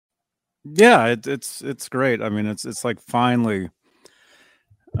Yeah, it's great. I mean, it's like finally,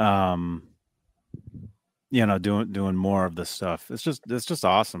 doing more of this stuff. It's just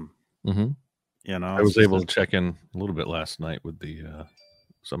awesome. Mm-hmm. I was able to check in a little bit last night with the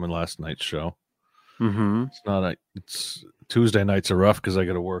some of last night's show. Mm-hmm. It's Tuesday nights are rough because I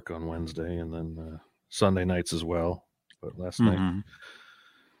got to work on Wednesday and then Sunday nights as well. But last night,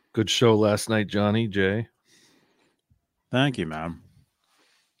 good show last night, Johnny Jay. Thank you, man.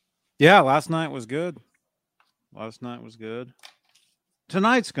 Yeah, last night was good.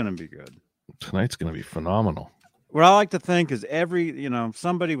 Tonight's going to be good. Tonight's going to be phenomenal. What I like to think is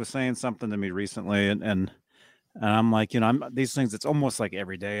somebody was saying something to me recently, and I'm like, these things. It's almost like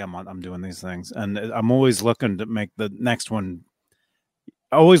every day I'm doing these things, and I'm always looking to make the next one.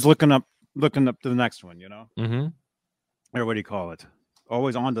 Always looking up to the next one. Mm-hmm. Or what do you call it?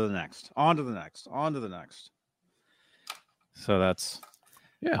 Always on to the next, on to the next, on to the next. So that's.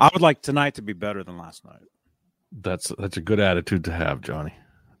 Yeah, I would like tonight to be better than last night. That's a good attitude to have, Johnny.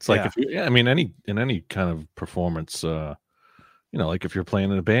 It's like in any kind of performance, like if you're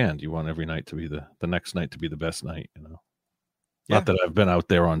playing in a band, you want every night to be the next night to be the best night. Not that I've been out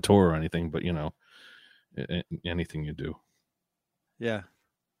there on tour or anything, but anything you do. Yeah.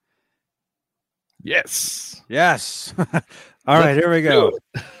 Yes. All right, here we go.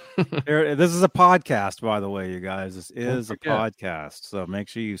 This is a podcast, by the way, you guys. This is a podcast, so make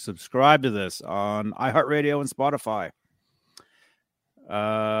sure you subscribe to this on iHeartRadio and Spotify.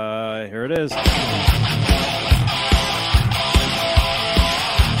 Here it is.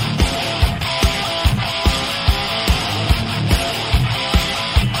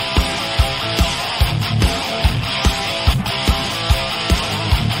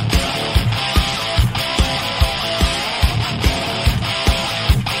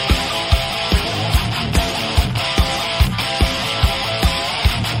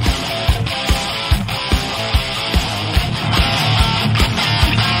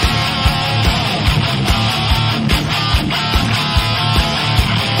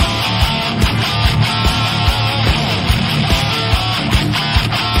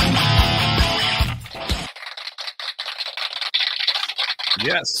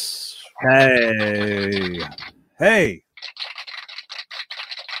 Yes. Hey.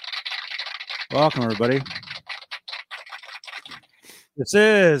 Welcome, everybody. This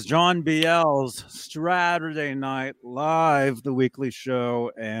is John BL's Straturday Night Live, the weekly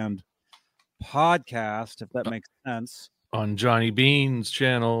show and podcast, if that makes sense. On Johnny Bean's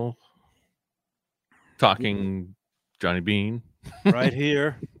channel. Talking Johnny Bean. Right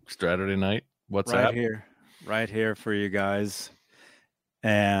here. Straturday night. What's that? Right here for you guys.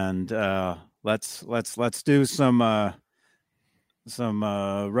 And let's do some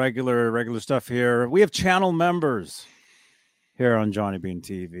regular stuff here. We have channel members here on Johnny Bean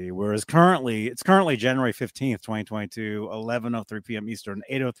TV, whereas it's currently January 15th, 2022, 11:03 p.m. Eastern,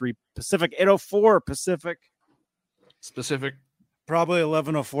 8:03 Pacific, 8:04 Pacific. Specific. Probably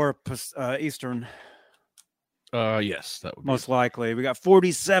 11:04 Eastern. Yes, that would most likely. We got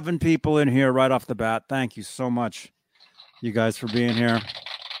 47 people in here right off the bat. Thank you so much, you guys, for being here.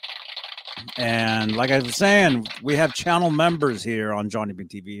 And like I was saying, we have channel members here on Johnny Bean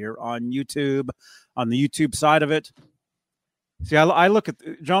TV here on YouTube, on the YouTube side of it. See, I look at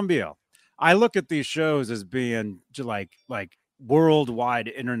John BL. I look at these shows as being like worldwide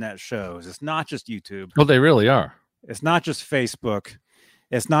internet shows. It's not just YouTube. Well, they really are. It's not just Facebook.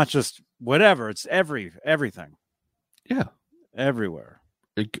 It's not just whatever. It's everything. Yeah, everywhere.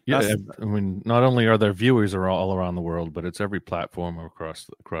 I mean, not only are there viewers all around the world, but it's every platform across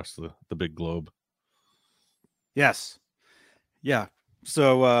the big globe. Yes. Yeah.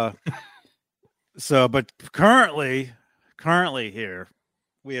 So, but currently here,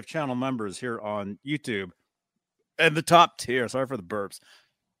 we have channel members here on YouTube, and the top tier. Sorry for the burps.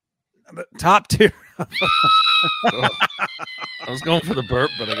 The top tier. I was going for the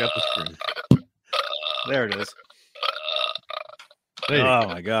burp, but I got the screen. There it is. Oh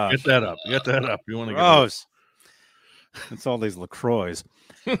my God! Get that up. You want to gross? It's all these LaCroix.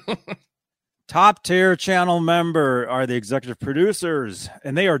 Top tier channel member are the executive producers,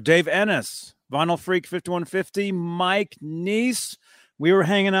 and they are Dave Ennis, Vinyl Freak 5150, Mike Neese. We were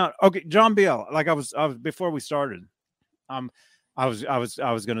hanging out. Okay, John BL. Like I was before we started. I was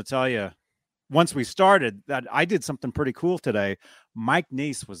going to tell you once we started that I did something pretty cool today. Mike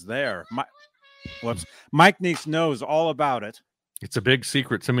Neese was there. Mike Neese knows all about it. It's a big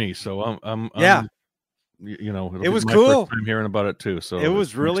secret to me, so yeah. It was cool. I'm hearing about it too, so it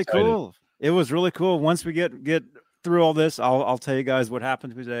was really cool. It was really cool. Once we get through all this, I'll tell you guys what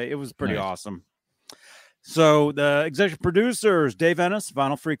happened today. It was pretty awesome. So the executive producers, Dave Ennis,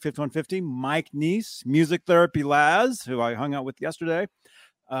 Vinyl Freak 5150, Mike Neese, Music Therapy Laz, who I hung out with yesterday,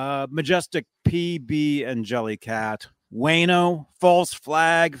 Majestic PB and Jellycat, Wayno, False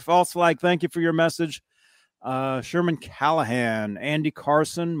Flag, thank you for your message. Sherman Callahan, Andy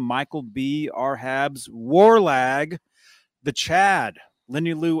Carson, Michael B, Arhabs, Warlag, the Chad,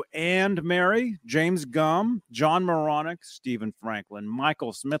 Lindy Lou and Mary, James Gum, John Moronic, Stephen Franklin,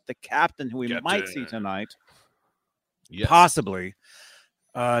 Michael Smith, the captain, who we might see tonight. Yes. Possibly.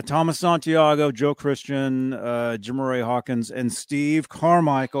 Thomas Santiago, Joe Christian, Jim Ray Hawkins, and Steve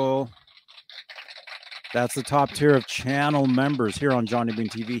Carmichael. That's the top tier of channel members here on Johnny Bean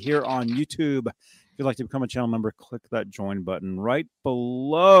TV, here on YouTube. If you'd like to become a channel member, click that join button right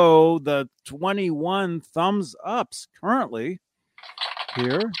below the 21 thumbs ups currently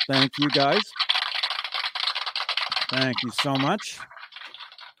here. Thank you, guys. Thank you so much.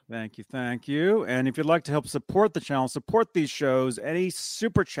 Thank you. And if you'd like to help support the channel, support these shows, any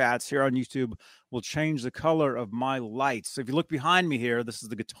super chats here on YouTube will change the color of my lights. So if you look behind me here, this is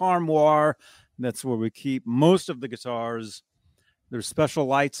the Guitar Moire. That's where we keep most of the guitars. There's special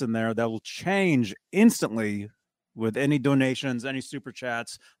lights in there that will change instantly with any donations, any super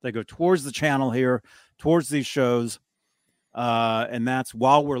chats that go towards the channel here, towards these shows. And that's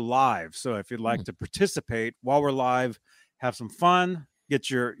while we're live. So if you'd like to participate while we're live, have some fun, get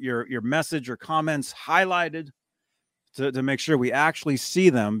your message or comments highlighted to make sure we actually see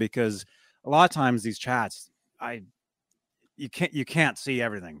them, because a lot of times these chats, you can't see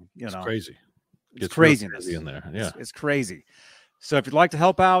everything. It's crazy. It's craziness in there. Yeah, it's crazy. So if you'd like to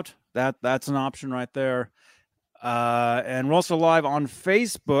help out, that's an option right there. And we're also live on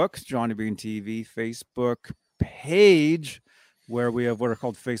Facebook, Johnny Bean TV Facebook page, where we have what are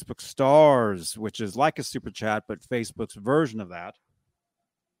called Facebook Stars, which is like a super chat, but Facebook's version of that.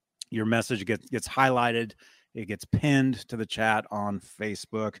 Your message gets highlighted. It gets pinned to the chat on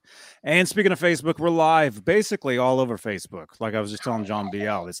Facebook. And speaking of Facebook, we're live basically all over Facebook. Like I was just telling John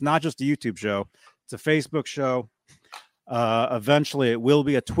BL, it's not just a YouTube show. It's a Facebook show. Eventually, it will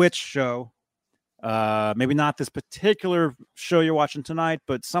be a Twitch show. Maybe not this particular show you're watching tonight,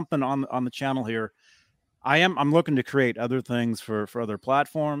 but something on the channel here. I'm looking to create other things for other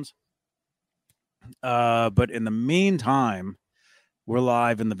platforms. But in the meantime, we're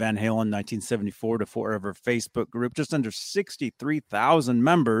live in the Van Halen 1974 to Forever Facebook group, just under 63,000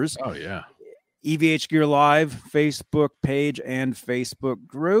 members. Oh, yeah. EVH Gear Live Facebook page and Facebook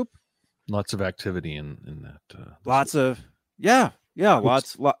group. Lots of activity in that. Lots of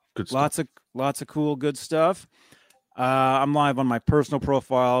cool, good stuff. I'm live on my personal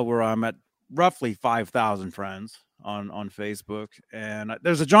profile where I'm at roughly 5,000 friends on Facebook. And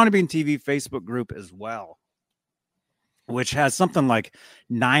there's a Johnny Bean TV Facebook group as well, which has something like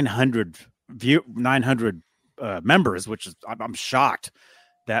 900 members, which is, I'm shocked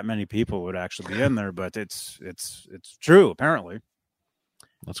that many people would actually be in there, but it's true, apparently.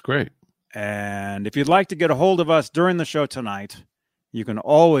 That's great. And if you'd like to get a hold of us during the show tonight, you can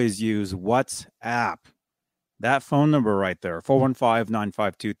always use WhatsApp. That phone number right there,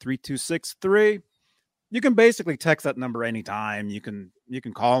 415-952-3263. You can basically text that number anytime. You can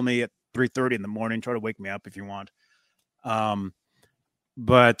call me at 3:30 in the morning, try to wake me up if you want. But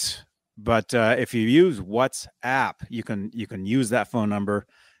if you use WhatsApp, you can use that phone number,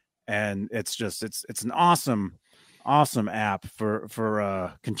 and it's an awesome app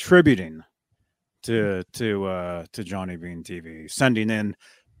for contributing to Johnny Bean TV, sending in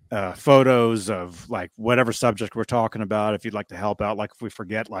photos of like whatever subject we're talking about. If you'd like to help out, like if we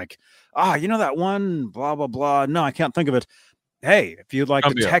forget, like, that one, blah blah blah. No, I can't think of it. Hey, if you'd like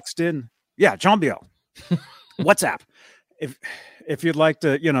to text in, John Biel, WhatsApp. If you'd like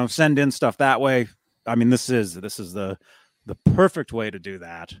to, send in stuff that way, I mean, this is the perfect way to do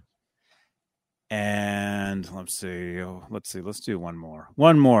that. And let's do one more.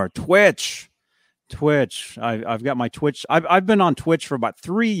 Twitch. I've got my Twitch. I've been on Twitch for about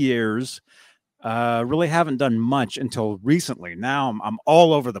 3 years. Really haven't done much until recently. Now I'm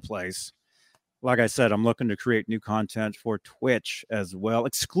all over the place. Like I said, I'm looking to create new content for Twitch as well,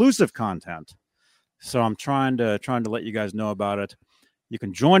 exclusive content. So I'm trying to let you guys know about it. You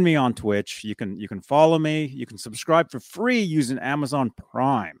can join me on Twitch. You can follow me. You can subscribe for free using Amazon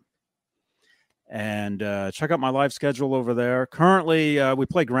Prime. And check out my live schedule over there. Currently, we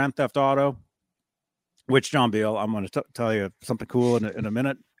play Grand Theft Auto, which, John Beal, I'm going to tell you something cool in a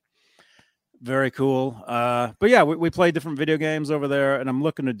minute. Very cool. But yeah, we play different video games over there, and I'm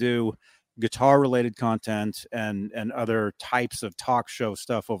looking to do guitar-related content and other types of talk show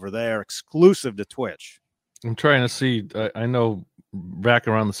stuff over there, exclusive to Twitch. I'm trying to see. I know back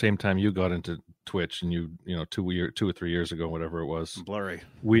around the same time you got into Twitch, and you know 2 or 3 years ago, whatever it was. Blurry.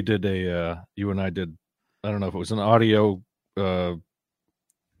 We did you and I did, I don't know if it was an audio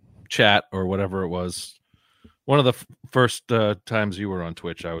chat or whatever it was. One of the first times you were on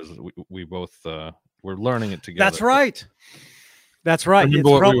Twitch, we both were learning it together. That's right. That's right.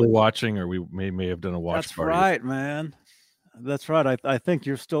 Remember what we were watching, or we may have done a watch That's party. right, man. That's right. I think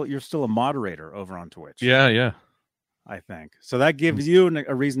you're still a moderator over on Twitch. Yeah. I think so. That gives you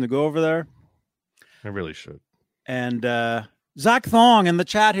a reason to go over there. I really should. And Zach Thong in the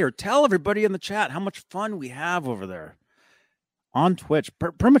chat here. Tell everybody in the chat how much fun we have over there on Twitch.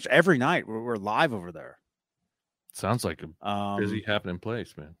 Pretty much every night we're live over there. Sounds like a busy happening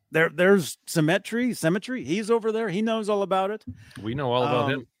place, man. There's Symmetry. He's over there. He knows all about it. We know all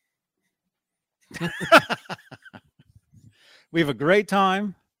about him. We have a great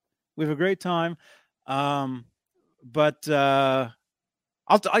time. But we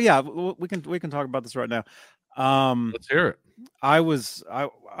can talk about this right now. Let's hear it. I was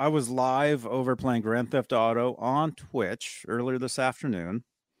live over playing Grand Theft Auto on Twitch earlier this afternoon.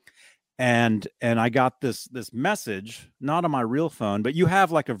 And I got this message, not on my real phone, but you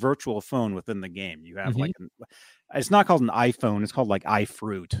have like a virtual phone within the game. You have like it's not called an iPhone, it's called like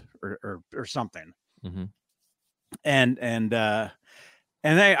iFruit or something. Mm-hmm. And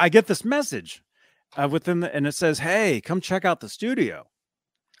I get this message and it says, "Hey, come check out the studio."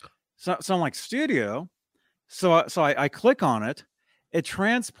 So I'm like, studio. So I click on it. It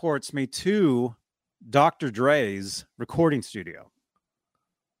transports me to Dr. Dre's recording studio.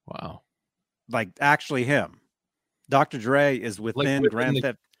 Wow. Like actually him. Dr. Dre is within Grand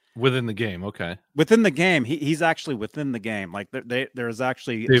Theft. Within the game, okay. Within the game, he's actually within the game. Like there's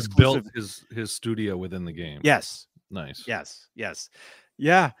actually they've built his studio within the game. Yes. Nice. Yes.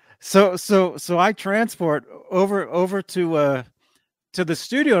 Yeah. So I transport over to the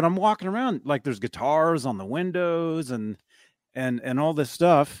studio, and I'm walking around like there's guitars on the windows and all this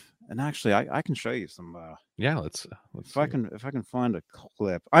stuff. And actually, I can show you some. Let's if I can find a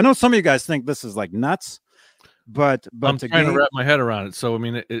clip. I know some of you guys think this is like nuts, but I'm trying to wrap my head around it. So I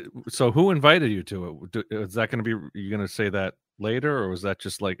mean, so who invited you to it? Is that going to be? You're going to say that later, or was that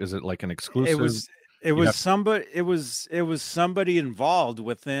just like? Is it like an exclusive? It was somebody involved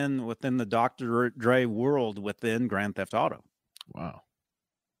within the Dr. Dre world within Grand Theft Auto. Wow.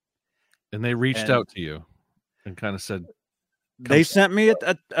 And they reached out to you and kind of said. They sent me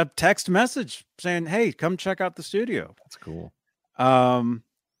a text message saying, "Hey, come check out the studio." That's cool.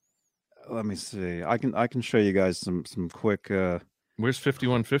 Let me see. I can show you guys some quick. Where's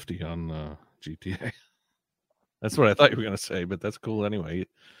 5150 on GTA? That's what I thought you were going to say, but that's cool anyway.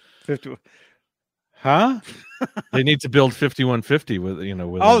 50. Huh? They need to build 5150 with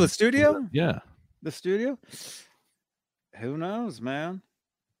the studio. Yeah, the studio. Who knows, man?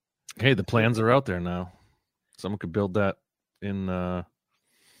 Hey, the plans are out there now. Someone could build that in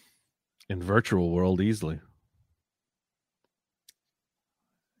virtual world easily.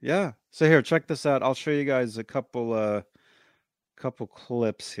 Yeah. So here, check this out. I'll show you guys a couple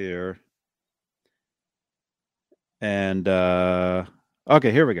clips here. And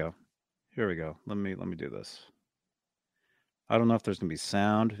okay, here we go. Let me do this. I don't know if there's gonna be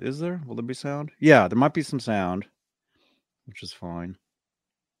sound. Is there? Will there be sound? Yeah, there might be some sound, which is fine.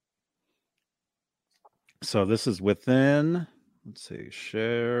 So this is within, let's see,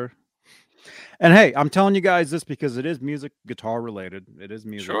 share. And hey, I'm telling you guys this because it is music, guitar related. It is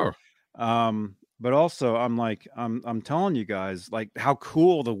music. Sure. But also I'm telling you guys like how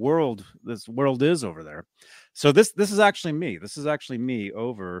cool this world is over there. So this is actually me. This is actually me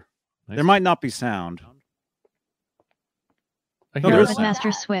over. Nice. There might not be sound. Robot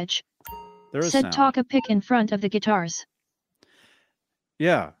Master Switch. There is said sound. Talk a pic in front of the guitars.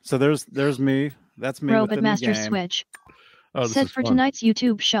 Yeah. So there's me. That's me. Robot Master the game. Switch. Oh, said for tonight's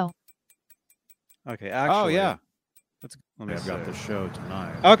YouTube show. Okay. Actually, oh yeah. Let me I've got the show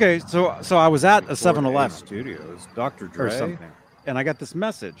tonight. Okay, so I was at a 7-Eleven Studios, Dr. Dre, or something, and I got this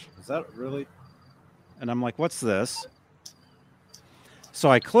message. Is that really? And I'm like, "What's this?" So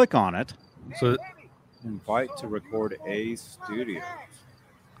I click on it. So Invite to record a studio.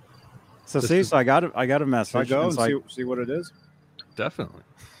 So I got a message. Should I go and so see what it is? definitely.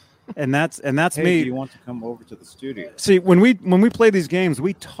 And that's Hey, me. do you want to come over to the studio? See, when we play these games,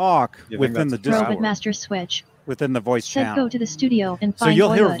 we talk You think within the that's Discord, Robot Master Switch. within the voice said channel. go to the studio and So find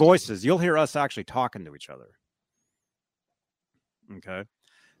you'll hear Boyhood. voices. You'll hear us actually talking to each other. Okay.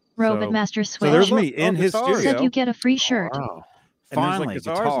 Robot So- Master So there's Switch. me in his guitars. studio. said you get a free shirt. Wow. And there's, Finally, like,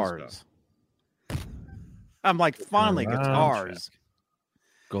 guitars and guitars. I'm like, finally, Around guitars.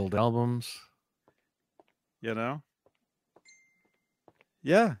 Gold albums. You know.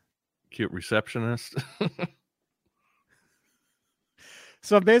 Yeah. Cute receptionist.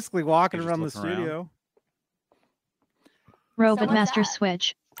 So I'm basically walking You just around the look around. studio. Robot what's Master that?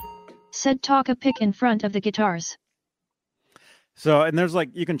 Switch. Said talk a pic in front of the guitars. So, and there's like,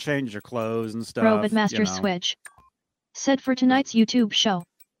 you can change your clothes and stuff. Robot Master you know. Switch. Said for tonight's YouTube show.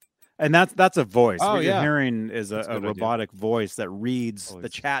 And that's a voice. Oh, What you're yeah. hearing is That's a a good idea. robotic voice that reads Always the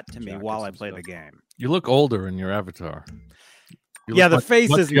chat to me jackets while I and play stuff. the game. You look older in your avatar. You Yeah, look the much- face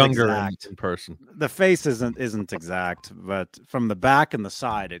much isn't younger exact. in person. The face isn't exact, but from the back and the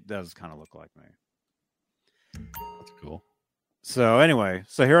side, it does kind of look like me. That's cool. So anyway,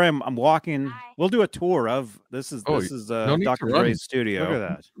 so here I'm walking. Hi. We'll do a tour of this is Oh, no need to Dr. run. Dre's studio. Look at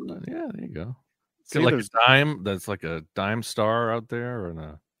that. Yeah, there you go. See, Get like there's- a dime. That's like a dime star out there, and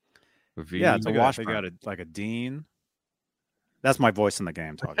a V. yeah, it's a Look at that. wash. They got Like a dean. That's my voice in the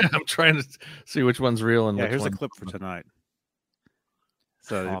game talking. I'm trying to see which one's real and Yeah, which here's a one's clip for tonight.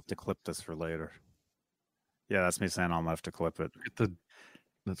 So I'll have to clip this for later. Yeah, that's me saying I'll have to clip it.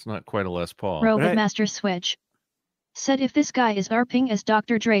 That's not quite a Les Paul. Robot Right. Master Switch. Said if this guy is ARPing as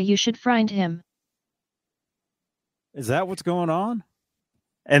Dr. Dre, you should find him. Is that what's going on?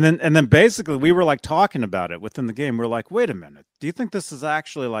 And then basically we were like talking about it within the game. We're like, wait a minute, do you think this is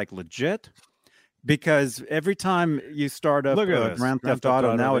actually like legit? Because every time you start up Look at this. Grand Theft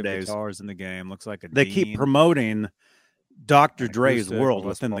Auto nowadays, guitars in the game looks like a they keep Dean, promoting Dr. an Dre's acoustic, world a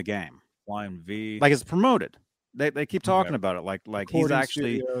Les within Paul. the game. Flying V. Like it's promoted. They keep talking Okay. about it like he's recording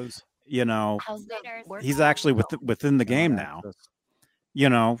actually, studios, you know, Later. he's actually within the game now. access, You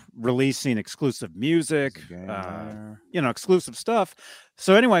know, releasing exclusive music, there's a game there. you know, exclusive stuff.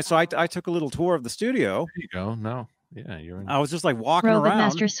 So anyway, so I took a little tour of the studio. There you go. No, yeah, you're in. I was just like walking Robot around.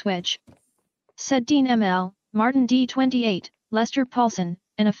 Master Switch. Said Dean ML, Martin D28, Lester Paulson,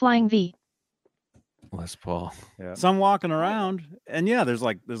 and a flying V. Les Paul. Yeah. So I'm walking around, and yeah, there's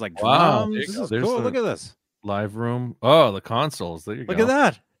like Wow, drums. there you This go. is There's cool. the- Look at this. Live room. Oh, the consoles. There you Look go. at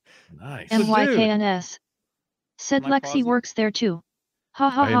that. Nice. And- MYKNS. Said Am I Lexi pausing? works there too. Ha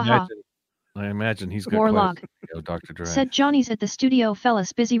ha I ha ha. imagine he's got Warlock. quite a video, Dr. Dre. Said Johnny's at the studio,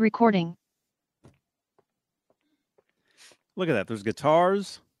 fellas, busy recording. Look at that. There's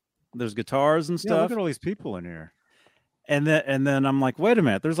guitars. There's guitars and Yeah, look stuff. at all these people in here. And then I'm like, wait a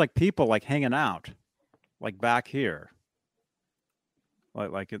minute. There's like people like hanging out, like back here.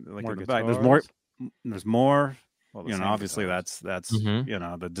 Like in More the back. There's more. guitars. There's more. Well, the You know, same obviously guitars. that's Mhm. you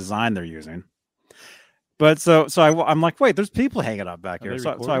know the design they're using. But so I'm like, wait, there's people hanging out back Are here. they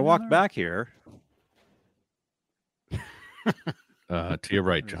So I recording in walked there? back here. To your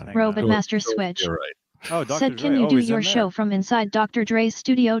right, Just Johnny. hanging Robot out. Master To Switch. your right. Oh, Dr. Said, can Dre. you Oh, do he's in your there. show from inside Dr. Dre's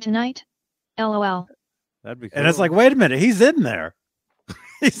studio tonight? LOL. That'd be cool. And it's like, wait a minute, he's in there.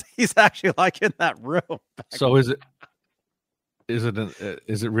 he's actually like in that room. So is it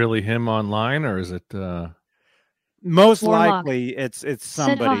really him online, or is it Most Warlock. likely it's Said,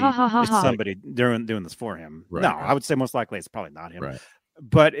 somebody ha, ha, ha, ha, it's ha. somebody doing this for him. Right, No, right. I would say most likely it's probably not him. right?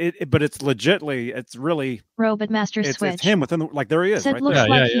 But it's legitly it's really Robot Master it's Switch. him within the, like there he is Said right looks there.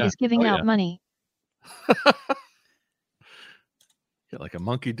 Yeah, like yeah, he yeah. is giving Oh, out yeah. money. Got like a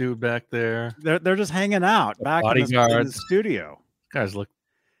monkey dude back there. They're just hanging out back in the bodyguards. studio. Guys look.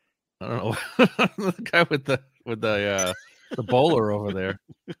 I don't know. The guy with the bowler over there.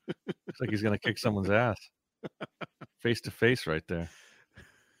 Looks like he's gonna kick someone's ass. Face to face, right there.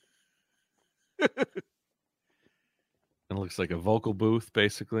 It looks like a vocal booth,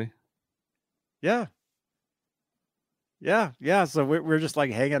 basically. Yeah. So we're just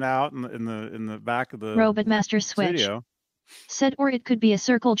like hanging out in the back of the Robot Master Switch. studio. Said, or it could be a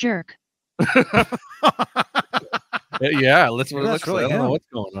circle jerk. Yeah, let's. Well, that's really I don't know him. what's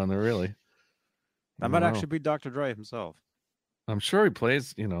going on there, really. I That might don't know. actually be Dr. Dre himself. I'm sure he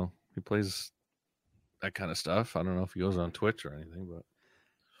plays. He plays that kind of stuff. I don't know if he goes on Twitch or anything, but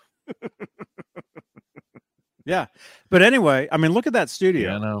Yeah. But anyway, I mean, look at that yeah,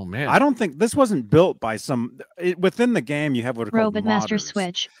 studio. no, man. I don't think this wasn't built by within the game. You have what are called Robot Master modders.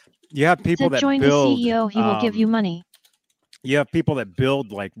 Switch. You have people Said that join build. the CEO, he will give you money. You have people that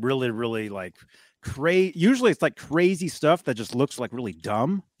build like really like crazy. Usually, it's like crazy stuff that just looks like really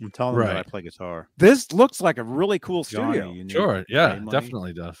dumb. I'm telling them that I Right. play guitar. This looks like a really cool Johnny, studio. you need Sure, yeah, money?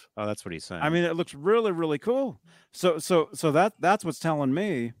 definitely does. Oh, that's what he's saying. I mean, it looks really cool. So that's what's telling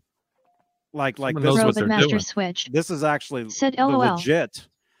me, like Someone this. knows what Robot they're Master doing. Switch. This is actually Said the LOL. legit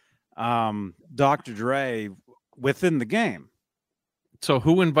Dr. Dre within the game. So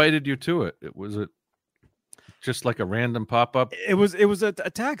who invited you to it? Was it just like a random pop up? It was a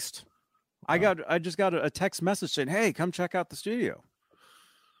text. I just got a text message saying, "Hey, come check out the studio."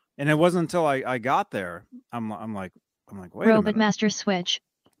 And it wasn't until I got there. I'm like, I'm like, wait a Robot minute. Master Switch.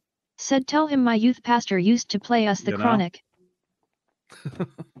 Said tell him my youth pastor used to play us the You know? Chronic.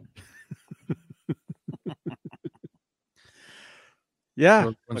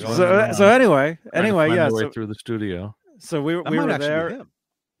 Yeah. Everyone's So running around, anyway, trying to find yeah. their way So through the studio. we That we might were actually be there. him.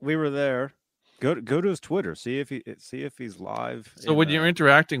 We were there. Go to his Twitter. See if he's live. So when you're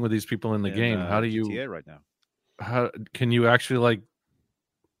interacting with these people in the game, how do you GTA right now? how can you actually like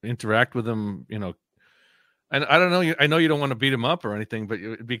interact with them? You know, and I don't know. I know you don't want to beat him up or anything, but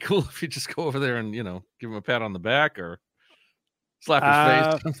it'd be cool if you just go over there and give him a pat on the back or slap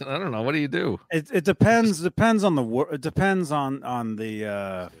his face. I don't know. What do you do? It depends. Depends on it depends on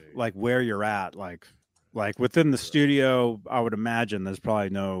the like where you're at. Like within the studio, I would imagine there's probably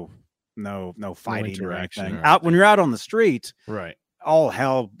no fighting or interaction anything. or Out when you're out on the street, Right. all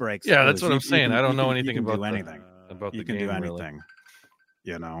hell breaks. Yeah, loose. that's what I'm saying. I don't know anything you can about do anything. about You the can game. do Really. anything.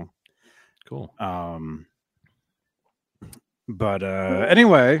 You know. Cool. But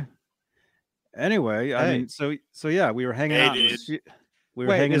anyway, I Hey. mean, so yeah, we were hanging Hey, out. dude. We were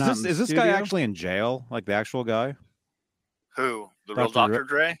Wait, hanging is out. this in the is this guy studio. actually in jail? Like the actual guy? Who? The real Dr. Dr.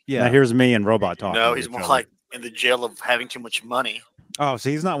 Dre? Now here's me and Robot talking. No, to he's each more other. like in the jail of having too much money. Oh, so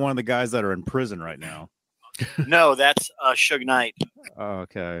he's not one of the guys that are in prison right now. No, that's Suge Knight. Oh,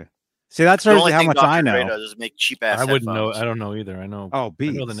 okay. See, that The shows only you how thing much Dr. I Dre know. does is make cheap ass I wouldn't know. headphones. I don't know either. I know. Oh, I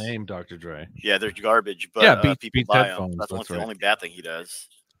Beats. know the name, Dr. Dre. Yeah, they're garbage, but Yeah, people Beats buy headphones, them. That's that's the right. only bad thing he does.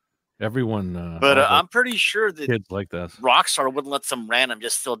 Everyone. But all the I'm pretty sure that kids like that. Rockstar wouldn't let some random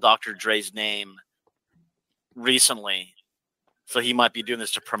just steal Dr. Dre's name recently. So he might be doing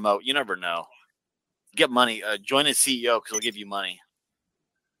this to promote. You never know. Get money. Join as CEO because he'll give you money.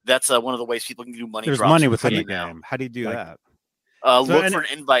 That's one of the ways people can do money. There's drops money from within the Steam now. game. How do you do Like- that? Look and for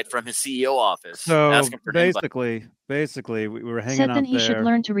an invite from his CEO office. So Ask him for an invite. basically, we were hanging Said out then he should there,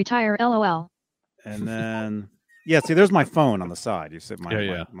 learn to retire. LOL. and then see, there's my phone on the side. You see my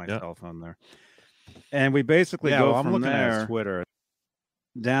Yeah. cell phone there, and we basically go I'm from looking at his there Twitter.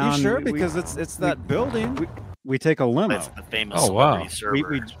 down. You sure? we- Because it's that building. we take a limo. That's the famous Oh, wow. celebrity server.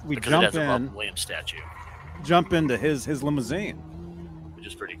 We because jump it has a Robin in, Williams statue, jump into his limousine. which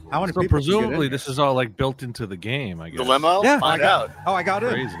is pretty cool. How many So people can get in presumably here? this is all like built into the game. I guess. The limo? Yeah. Find out. Oh, I got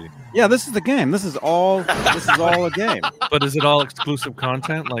in. Crazy. Yeah, this is the game. This is all a game. But is it all exclusive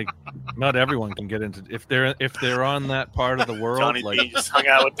content? Like, not everyone can get into. If they're on that part of the world, Johnny like, D just hung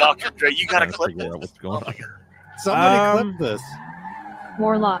out with Dr. Dre. You got to trying to clip figure this. out what's going Oh my on. God. Somebody clip this.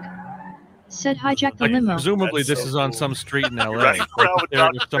 Warlock. Said hijack the Like, limo. presumably, That's this so is on cool. some street in LA. You're running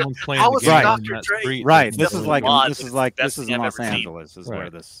around with If someone's playing How the was game Right. on Dr. that Dre? street, Right. then This is someone- like mod, this but is it's like the this best is thing in I've Los ever seen. Angeles. Is where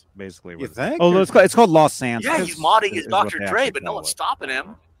Right. this basically. You Was. think? Oh, it's called Los Santos. Yeah, he's modding his is what Dr. they Dre, actually but no call one's it. stopping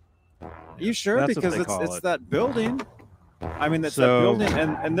him. You sure? That's what Because they it's call it. that building. I mean, that's So- that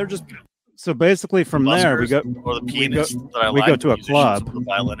building, and they're just So basically, from there we go. Or the we pianist that I we like, go to the a musicians, club. The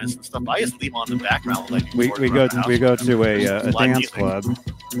violinists and stuff. I just leave on the background. Like We go to a Live dance music. club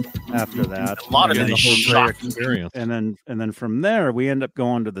after that. A lot of Yeah, it the is whole Dre shocking. experience. and then from there we end up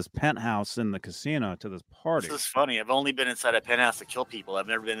going to this penthouse in the casino to this party. This is funny. I've only been inside a penthouse to kill people. I've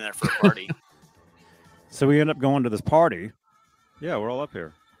never been in there for a party. So we end up going to this party yeah, we're all up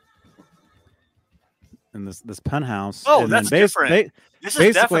here. in this penthouse. Oh, and that's then different. This is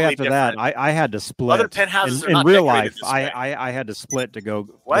basically definitely after different. that, I had to split. Other penthouses are in not real decorated life. this way. I had to split to go.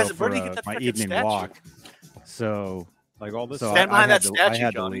 Why go is it? Where for, do you get that my freaking evening statue? walk. So Like all this. so Stand I behind had that to, I statue,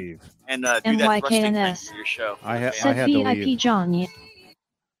 had to Johnny. leave. And do that thrusting thing MYKNS. for your show. I had Said to VIP leave. Johnny.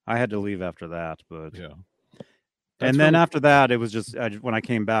 I had to leave after that, but Yeah. and then after that, it was just when I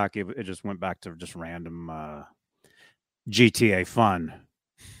came back, it just went back to just random GTA fun,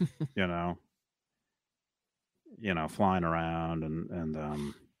 you know, flying around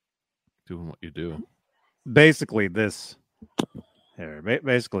and doing what you do. basically this here,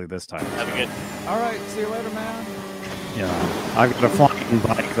 basically this type. Have a good. All right, see you later, man. You know, I've got a flying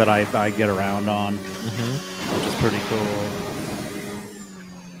bike that I get around on, which is pretty cool.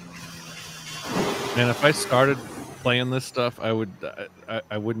 And if I started playing this stuff, I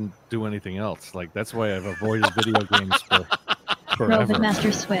wouldn't do anything else. Like that's why I've avoided video games for forever. Robot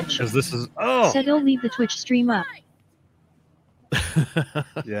Master Switch. Because this is Said he'll leave the Twitch stream up.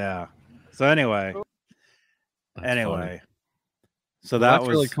 Yeah. So anyway, That's funny. so Well, that that's was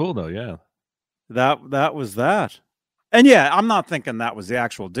really cool though. Yeah. that was that. And yeah, I'm not thinking that was the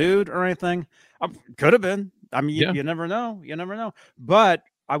actual dude or anything. Could have been. I mean, Yeah. you never know. You never know. But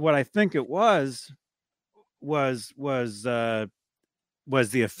what I think it was the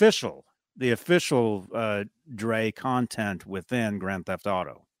official Dre content within Grand Theft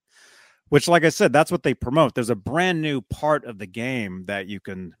Auto, which, like I said, that's what they promote. There's a brand new part of the game that you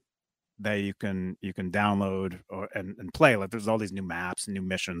can that you can download and play. Like there's all these new maps and new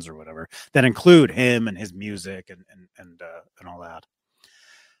missions or whatever that include him and his music and all that.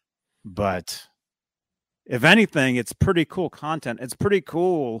 But if anything, it's pretty cool content. It's pretty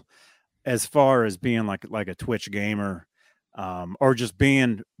cool as far as being like a Twitch gamer, or just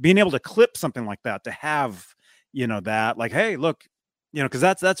being able to clip something like that, to have, that like, hey, look, because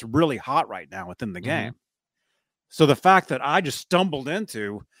that's really hot right now within the game. So the fact that I just stumbled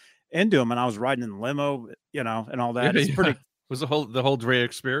into him, and I was riding in the limo, and all that, it's pretty. It was the whole Dre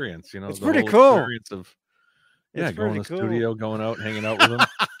experience, It's the pretty whole cool. Experience of going to the cool. studio, going out, hanging out with him.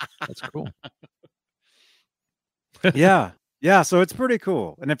 That's cool. Yeah. So it's pretty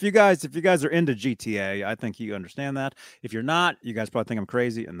cool. And if you guys are into GTA, I think you understand that. If you're not, you guys probably think I'm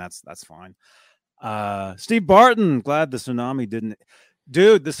crazy, and that's fine. Steve Barton, glad the tsunami didn't.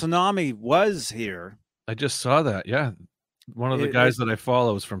 Dude, the tsunami was here. I just saw that. Yeah. One of the guys that I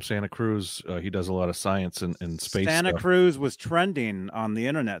follow is from Santa Cruz. He does a lot of science and space Santa stuff. Cruz was trending on the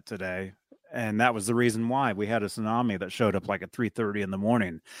internet today, and that was the reason why we had a tsunami that showed up like at 3:30 in the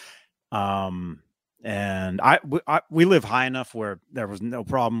morning. And we live high enough where there was no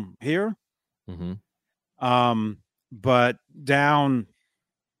problem here. But down,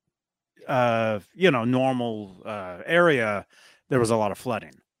 normal area, there was a lot of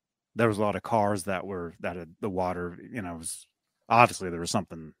flooding. There was a lot of cars that had the water, was obviously there was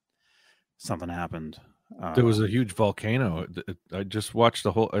something happened. There was a huge volcano. I just watched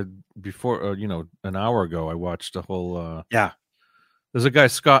the whole before, an hour ago. I watched the whole. There's a guy,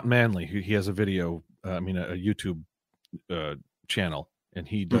 Scott Manley, who he has a video. A YouTube channel, and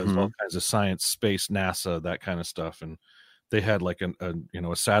he does all kinds of science, space, NASA, that kind of stuff. And they had like a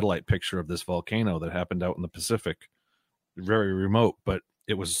satellite picture of this volcano that happened out in the Pacific, very remote, but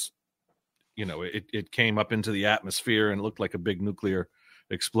it was, it came up into the atmosphere and it looked like a big nuclear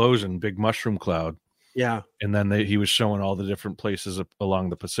explosion, big mushroom cloud. Yeah. And then he was showing all the different places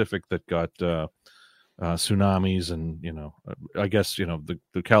along the Pacific that got tsunamis, and I guess the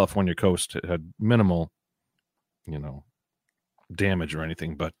California coast had minimal damage or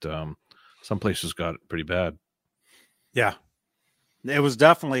anything, but some places got it pretty bad. Yeah, it was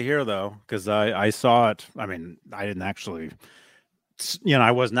definitely here though, because I saw it. I mean, I didn't actually,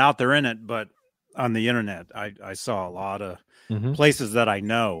 I wasn't out there in it, but on the internet I saw a lot of places that I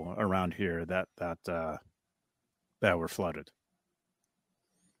know around here that were flooded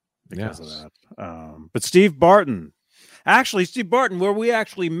because of that. But Steve Barton, where we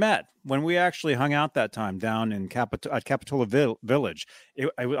actually met, when we actually hung out that time down in Capitola Village,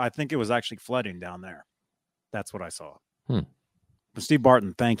 I think it was actually flooding down there. That's what I saw. But Steve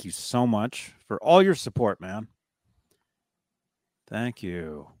Barton, thank you so much for all your support, man. Thank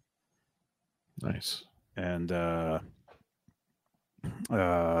you. Nice. And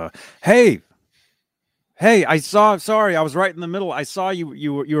hey, I saw. Sorry, I was right in the middle. I saw you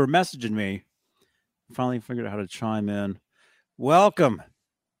were messaging me. Finally figured out how to chime in. Welcome,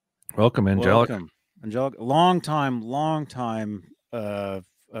 Angelica. Angelica. Long time.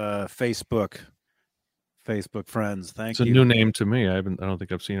 Facebook friends. Thank you. It's a new name to me. I don't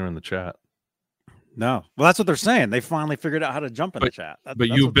think I've seen her in the chat. No. Well, that's what they're saying. They finally figured out how to jump in the chat. But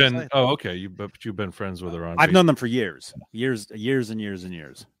you've been okay. But you've been friends with her on. I've known them for years and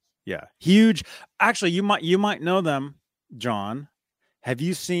years. Yeah, huge. Actually, you might know them, John. Have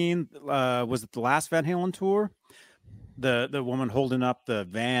you seen? Was it the last Van Halen tour? The woman holding up the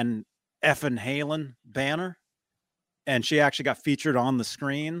Van Effin Halen banner, and she actually got featured on the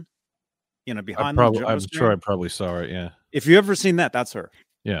screen. Behind the I'm sure I probably saw it. Yeah. If you ever seen that, that's her.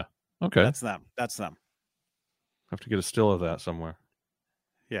 Yeah. Okay. That's them. Have to get a still of that somewhere.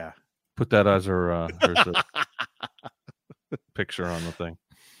 Yeah. Put that as her picture on the thing.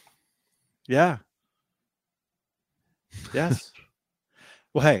 Yeah. Yes.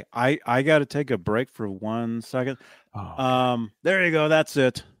 Well, hey, I got to take a break for 1 second. Oh, okay. There you go. That's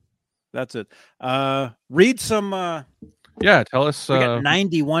it. Read some. Yeah, tell us. We got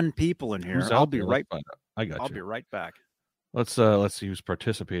 91 people in here. I'll be right back. I'll be right back. Let's see who's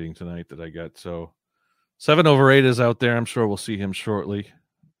participating tonight that I got. So 7/8 is out there. I'm sure we'll see him shortly.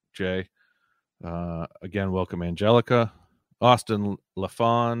 Jay. Again, welcome Angelica, Austin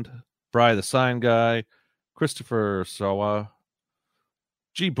LaFond, Bry the Sign Guy, Christopher Sawa,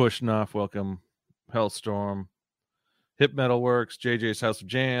 G. Bushnoff, welcome, Hellstorm, Hip Metal Works, JJ's House of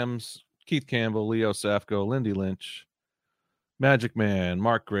Jams, Keith Campbell, Leo Safko, Lindy Lynch, Magic Man,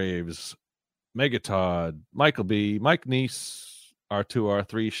 Mark Graves, Megatod, Michael B, Mike Neese, R2,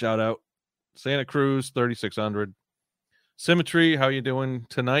 R3, shout out, Santa Cruz, 3600, Symmetry, how you doing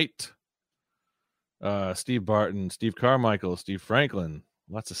tonight? Steve Barton, Steve Carmichael, Steve Franklin,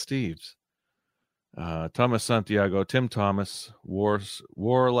 Lots of Steves. Thomas Santiago, Tim Thomas,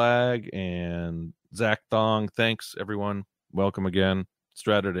 Warlag, and Zach Thong. Thanks, everyone. Welcome again.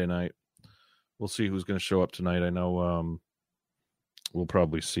 Straturday night. We'll see who's going to show up tonight. I know we'll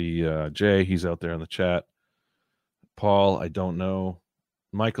probably see Jay. He's out there in the chat. Paul, I don't know.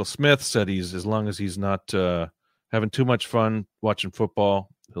 Michael Smith said as long as he's not having too much fun watching football,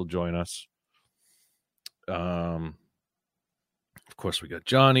 he'll join us. Of course, we got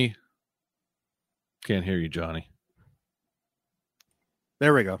Johnny. Can't hear you, Johnny.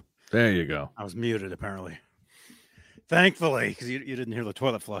 There we go. There you go. I was muted, apparently. Thankfully, because you didn't hear the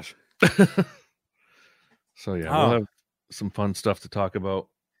toilet flush. So, yeah, we'll have some fun stuff to talk about.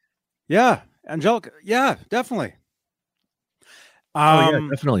 Yeah, Angelica. Yeah, definitely.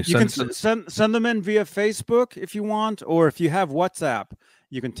 Definitely. You can send them in via Facebook if you want, or if you have WhatsApp,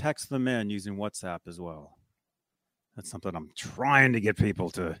 you can text them in using WhatsApp as well. That's something I'm trying to get people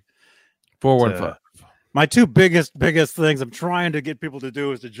to. 415. My two biggest things I'm trying to get people to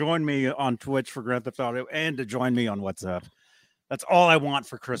do is to join me on Twitch for Grand Theft Auto and to join me on WhatsApp. That's all I want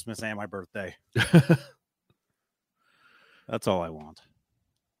for Christmas and my birthday. That's all I want.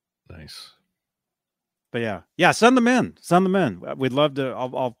 Nice. But yeah, send them in. Send them in. We'd love to.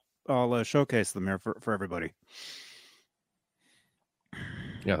 I'll showcase them here for everybody.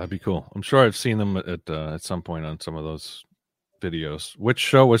 Yeah, that'd be cool. I'm sure I've seen them at some point on some of those videos. Which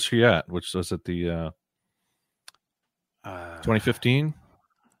show was she at? Which was it? The 2015.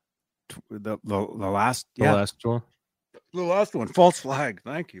 The last. The last tour. The last one. False flag.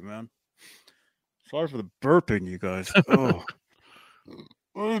 Thank you, man. Sorry for the burping, you guys. Oh,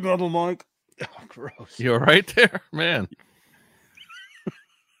 another mic. Oh, gross. You're right there, man.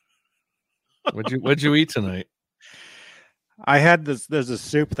 What'd you eat tonight? I had this. There's a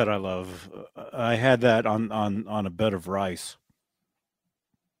soup that I love. I had that on a bed of rice.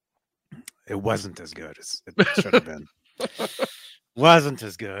 It wasn't as good as it should have been. Wasn't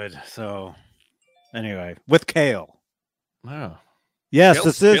as good. So, anyway, with kale. Wow. Yes,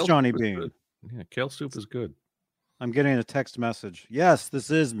 this is Johnny Bean. Good. Yeah, kale soup is good. I'm getting a text message. Yes,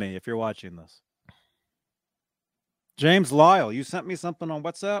 this is me. If you're watching this, James Lyle, you sent me something on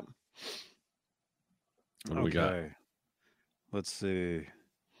WhatsApp. What do we got? Let's see.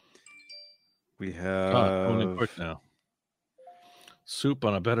 We have going in quick now. Soup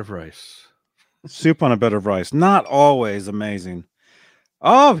on a bed of rice. Soup on a bed of rice. Not always amazing.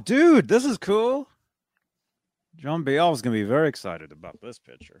 Oh, dude, this is cool. John Biel is going to be very excited about this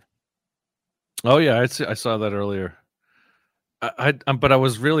picture. Oh yeah, I saw that earlier. But I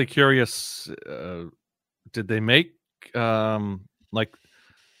was really curious. Did they make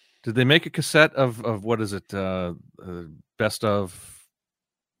did they make a cassette of what is it? Best of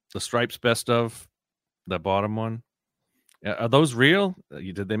the Stripes, best of that bottom one. Are those real?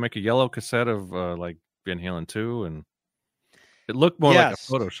 Did they make a yellow cassette of like Van Halen 2? And it looked more like a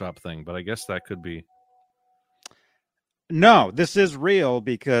Photoshop thing, but I guess that could be. No, this is real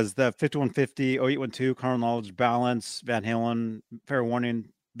because the 5150, 0812, Carnal Knowledge, Balance, Van Halen, Fair Warning,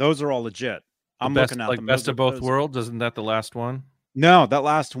 those are all legit. I'm looking at like them. Best of Both Worlds. Isn't that the last one? No, that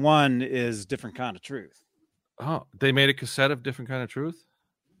last one is Different Kind of Truth. Oh, they made a cassette of Different Kind of Truth?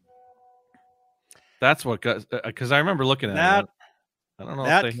 That's what got, because I remember looking at that. I don't know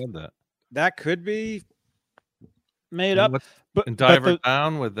if they had that. That could be made up. And Diver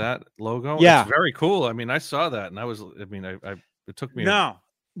Down with that logo. Yeah. It's very cool. I mean, I saw that and it took me. No,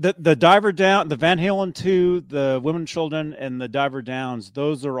 the Diver Down, the Van Halen 2, the Women and Children, and the Diver Downs,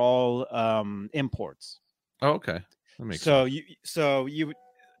 those are all imports. Oh, okay. That makes sense.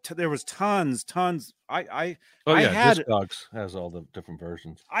 There was tons. I had Discogs has all the different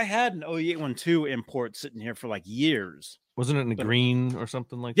versions. I had an 0812 import sitting here for like years. Wasn't it in the green or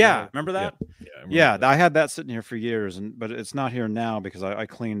something like that? Yeah, remember that? Yeah, I had that sitting here for years, but it's not here now because I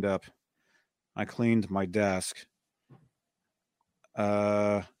cleaned up. I cleaned my desk.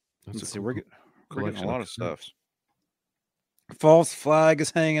 Let's see. We're getting a lot of stuff. False Flag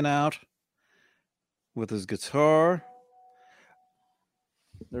is hanging out with his guitar.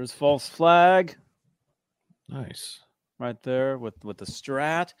 There's False Flag. Nice. Right there with the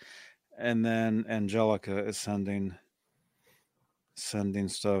Strat. And then Angelica is sending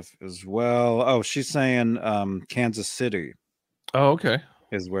stuff as well. Oh, she's saying Kansas City. Oh, okay.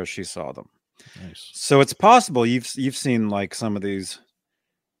 Is where she saw them. Nice. So it's possible you've seen like some of these.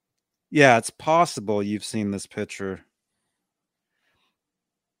 Yeah, it's possible you've seen this picture.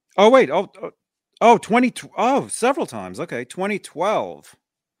 Oh, wait. Several times. Okay, 2012.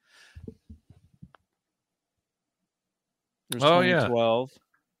 There's 2012.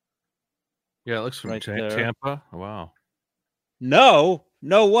 Yeah, it looks from right Tampa. Wow. No,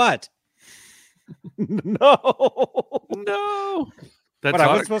 No what? No. No. That's But I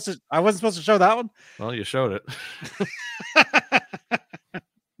wasn't supposed to show that one. Well, you showed it.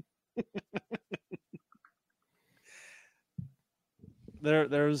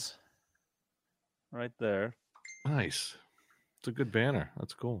 There's right there. Nice. It's a good banner.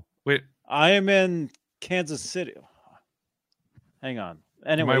 That's cool. Wait, I am in Kansas City. Hang on.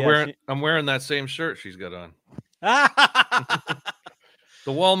 Anyway, I'm wearing that same shirt she's got on.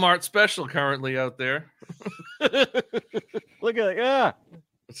 the The Walmart special currently out there. Look at it. Yeah.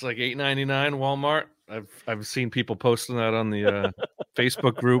 It's like $8.99 Walmart. I've seen people posting that on the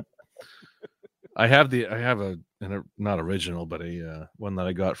Facebook group. I have a not original, but a one that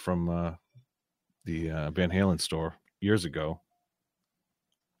I got from the Van Halen store years ago.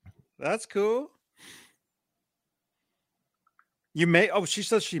 That's cool. She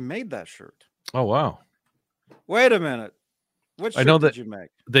says she made that shirt. Oh wow! Wait a minute. What shirt I know that did you make?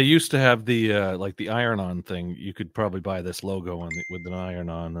 they used to have the like the iron-on thing. You could probably buy this logo with an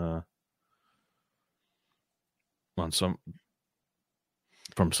iron-on some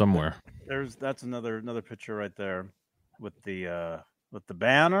from somewhere. That's another picture right there with the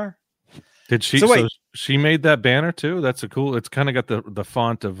banner. Did she? So she made that banner too. That's a cool. It's kind of got the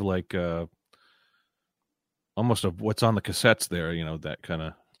font of like almost of what's on the cassettes there. You know, that kind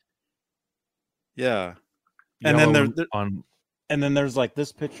of. Yeah, and then on. And then there's like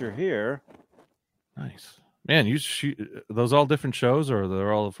this picture here. Nice, man. Those all different shows, or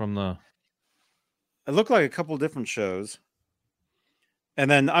they're all from the. It looked like a couple different shows.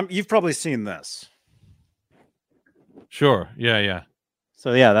 And then you've probably seen this. Sure. Yeah.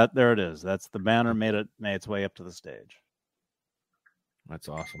 So yeah, there it is. That's the banner made its way up to the stage. That's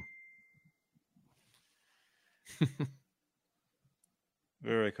awesome.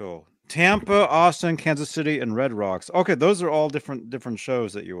 Very cool. Tampa, Austin, Kansas City, and Red Rocks. Okay, those are all different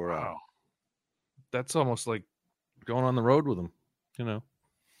shows that you were at. That's almost like going on the road with them, you know.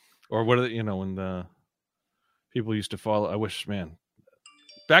 Or what are they, when the people used to follow. I wish, man,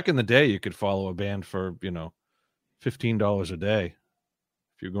 back in the day you could follow a band for, $15 a day.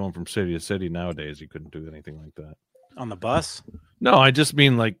 If you're going from city to city nowadays, you couldn't do anything like that. On the bus? No, I just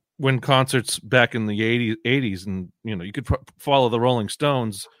mean like when concerts back in the 80s and, you could follow the Rolling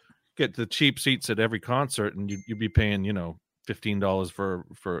Stones, get the cheap seats at every concert, and you'd be paying, $15 for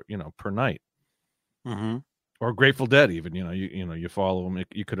per night. Mm-hmm. Or Grateful Dead, even, you follow them.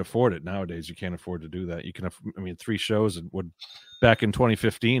 You could afford it. Nowadays, you can't afford to do that. You can, 3 shows back in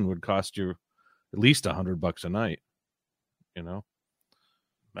 2015 would cost you at least $100 a night,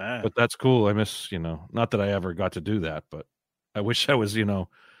 Man. But that's cool. I miss, not that I ever got to do that, but I wish I was,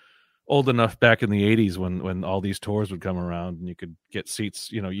 old enough back in the 80s when all these tours would come around and you could get seats.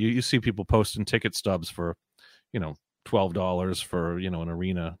 You see people posting ticket stubs for, $12 for, an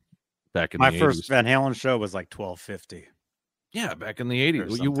arena back in the 80s. My first Van Halen show was like $12.50. Yeah, back in the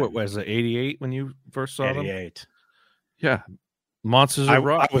 80s. What was it, 88 when you first saw 88. them? 88. Yeah. Monsters of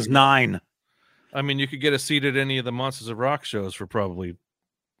Rock. I was 9. I mean, you could get a seat at any of the Monsters of Rock shows for probably,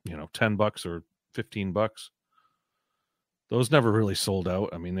 $10 or $15. Those never really sold out.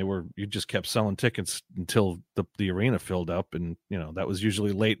 I mean, you just kept selling tickets until the arena filled up, and that was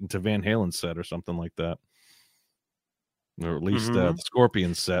usually late into Van Halen's set or something like that, or at least the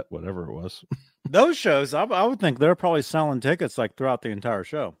Scorpions set, whatever it was. Those shows, I would think they're probably selling tickets like throughout the entire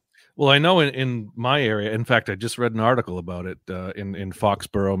show. Well, I know in my area, in fact, I just read an article about it in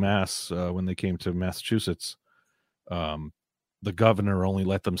Foxborough, Mass. When they came to Massachusetts, the governor only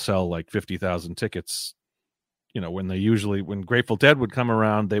let them sell like 50,000 tickets. When Grateful Dead would come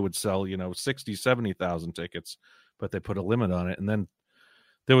around, they would sell 60, 70,000 tickets, but they put a limit on it. And then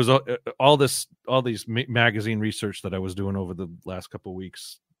there was all these magazine research that I was doing over the last couple of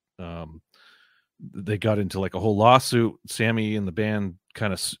weeks. They got into like a whole lawsuit. Sammy and the band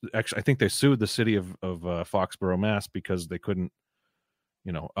kind of actually, I think they sued the city of Foxborough, Mass, because they couldn't,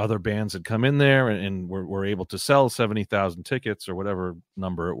 other bands had come in there and were able to sell 70,000 tickets or whatever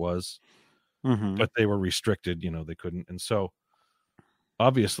number it was, but they were restricted. They couldn't. And so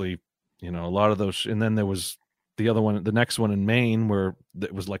obviously, a lot of those, and then there was the other one, the next one in Maine, where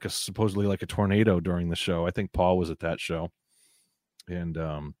it was like supposedly like a tornado during the show. I think Paul was at that show. And,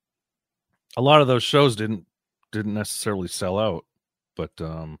 a lot of those shows didn't necessarily sell out, but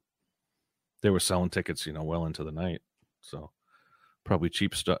they were selling tickets, well into the night. So probably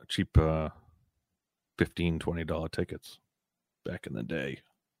cheap $15, $20 tickets back in the day.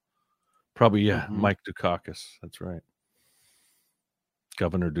 Probably, yeah, Mike Dukakis. That's right.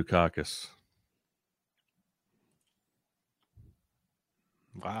 Governor Dukakis.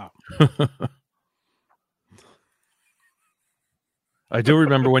 Wow. I do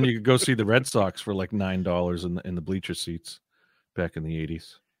remember when you could go see the Red Sox for like $9 in the bleacher seats back in the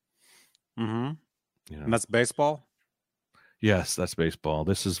 80s. Mm-hmm. You know. And that's baseball? Yes, that's baseball.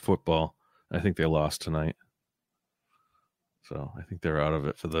 This is football. I think they lost tonight. So I think they're out of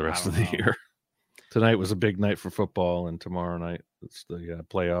it for the rest of the year. Tonight was a big night for football, and tomorrow night it's the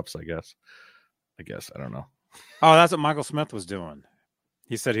playoffs, I guess. I don't know. Oh, that's what Michael Smith was doing.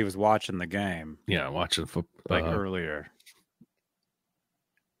 He said he was watching the game. Yeah, watching football. Like earlier.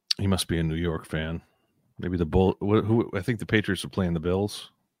 He must be a New York fan. Maybe the Bull. Who I think the Patriots are playing the Bills.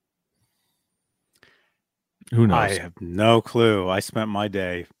 Who knows? I have no clue. I spent my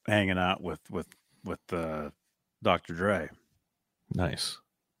day hanging out with Dr. Dre. Nice.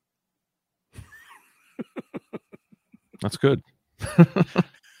 That's good.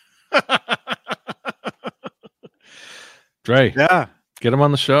 Dre, Yeah, get him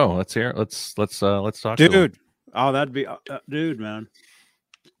on the show. Let's hear. Let's talk. dude. To him. Oh, that'd be dude, man.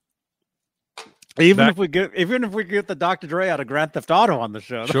 Even if we get the Dr. Dre out of Grand Theft Auto on the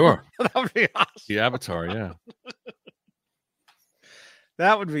show, Sure, that would be awesome. the Avatar. Yeah.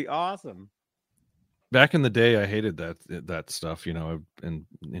 That would be awesome. Back in the day, I hated that stuff. You know, in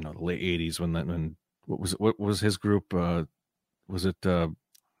the late '80s when what was his group? Was it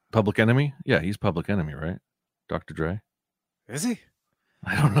Public Enemy? Yeah, he's Public Enemy, right? Dr. Dre. Is he?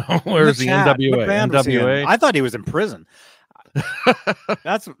 I don't know. Where is the NWA? NWA. I thought he was in prison.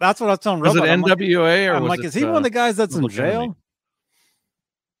 That's what I was telling Was Robot. it NWA or I'm was like, it, is he one of the guys that's in jail?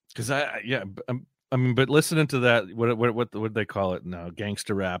 Because I mean, but listening to that, what they call it now,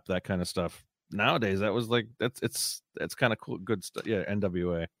 gangster rap, that kind of stuff. Nowadays, that was like it's kind of cool, good stuff. Yeah,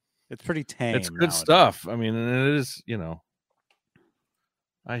 NWA. It's pretty tame. It's good nowadays. stuff. I mean, and it is.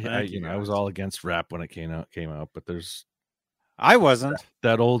 I was guys. all against rap when it came out, but there's I wasn't.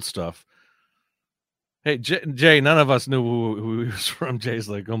 that old stuff. Hey, Jay, none of us knew who he was from. Jay's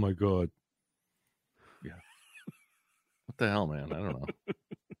like, oh my God. Yeah. What the hell, man? I don't know.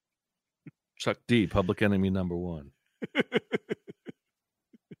 Chuck D, Public Enemy #1.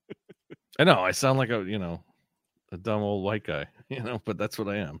 I know, I sound like a dumb old white guy, but that's what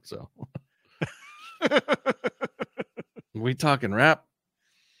I am. So we talking rap?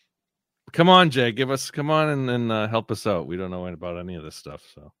 Come on, Jay, come on and help us out. We don't know about any of this stuff,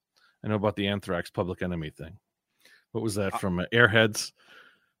 so. I know about the Anthrax Public Enemy thing. What was that from Airheads?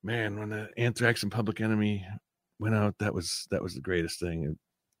 Man, when the Anthrax and Public Enemy went out, that was the greatest thing.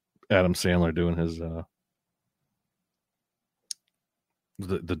 Adam Sandler doing his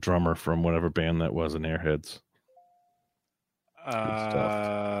the drummer from whatever band that was in Airheads.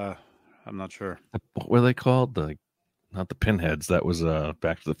 I'm not sure. What were they called? Not the Pinheads. That was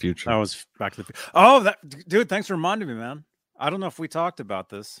Back to the Future. That was Back to the Future. Oh, dude, thanks for reminding me, man. I don't know if we talked about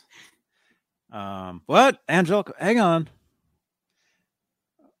this. What? Angelica, hang on.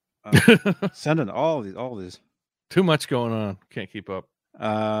 Sending all these. Too much going on. Can't keep up.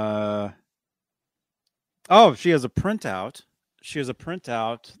 Oh, she has a printout. She has a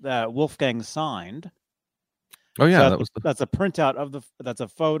printout that Wolfgang signed. Oh yeah, So that's a printout that's a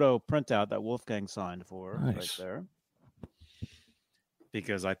photo printout that Wolfgang signed for right there.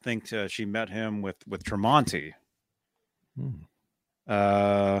 Because I think she met him with Tremonti.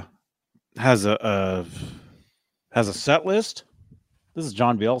 Has a set list. This is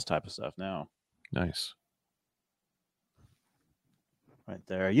John Biel's type of stuff now. Nice. Right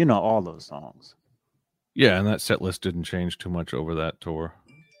there. You know all those songs. Yeah, and that set list didn't change too much over that tour.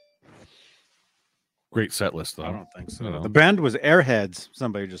 Great set list, though. I don't think so. The band was Airheads,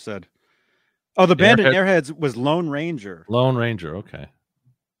 somebody just said. Oh, the band in Airheads was Lone Ranger. Lone Ranger, okay.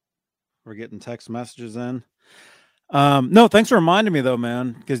 We're getting text messages in. No, thanks for reminding me, though,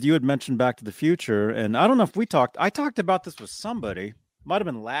 man, because you had mentioned Back to the Future, and I don't know if I talked about this with somebody. Might have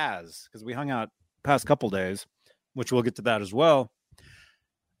been Laz, because we hung out past couple days, which we'll get to that as well.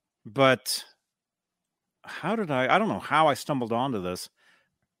 But I don't know how I stumbled onto this,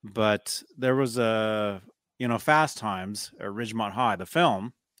 but there was Fast Times or Ridgemont High, the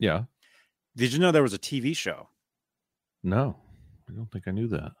film. Yeah. Did you know there was a TV show? No, I don't think I knew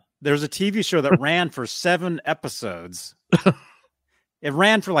that. There was a TV show that ran for 7 episodes. It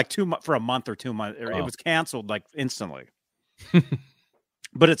ran for like for a month or 2 months. It was canceled like instantly.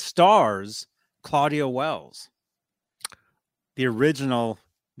 But it stars Claudia Wells, the original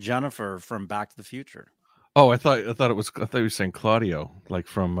Jennifer from Back to the Future. Oh, I thought you were saying Claudio, like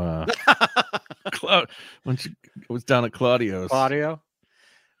from when she was down at Claudio's. Claudio?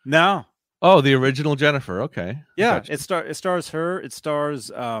 No. Oh, the original Jennifer. Okay. Yeah, Gotcha. it stars her. It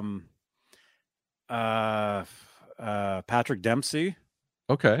stars Patrick Dempsey.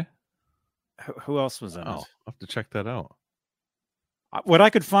 Okay. Who else was in it? I'll have to check that out. What I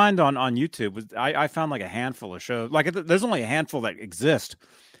could find on YouTube was I found like a handful of shows. Like there's only a handful that exist.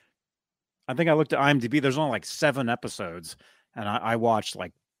 I think I looked at IMDb. There's only like 7 episodes, and I watched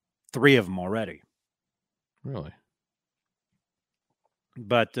like 3 of them already. Really?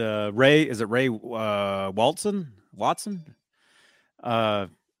 But Ray Watson?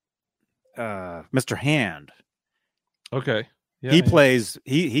 Mr. Hand. Okay. Yeah, He plays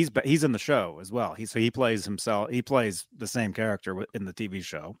he's in the show as well. He plays himself. He plays the same character in the TV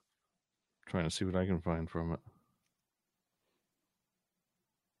show. Trying to see what I can find from it.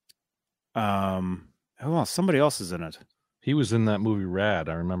 Oh, somebody else is in it. He was in that movie Rad.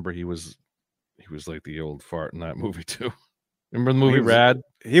 I remember he was like the old fart in that movie too. Remember the movie Rad?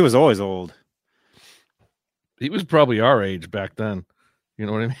 He was always old. He was probably our age back then. You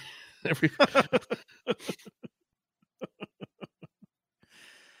know what I mean?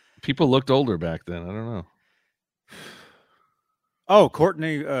 People looked older back then. I don't know. Oh,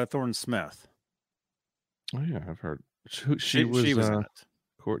 Courtney Thorne Smith. Oh yeah, I've heard. She was in it.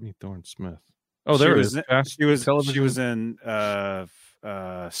 Courtney Thorne Smith. Oh, there it is. She was in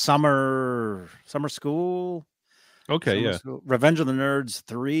Summer School. Okay, yeah. School. Revenge of the Nerds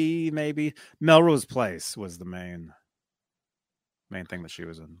 3, maybe. Melrose Place was the main thing that she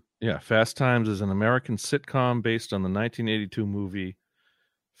was in. Yeah, Fast Times is an American sitcom based on the 1982 movie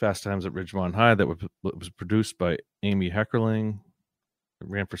Fast Times at Ridgemont High that was produced by Amy Heckerling. It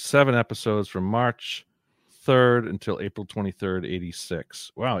ran for 7 episodes from March 3rd until April 23rd,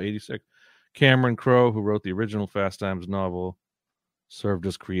 86. Wow, 86. Cameron Crowe, who wrote the original Fast Times novel, served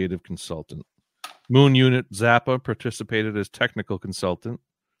as creative consultant. Moon Unit Zappa participated as technical consultant.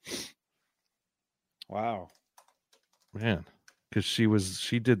 Wow. Man, because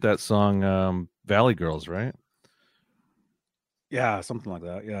she did that song Valley Girls, right? Yeah, something like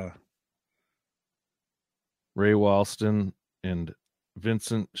that. Yeah. Ray Walston and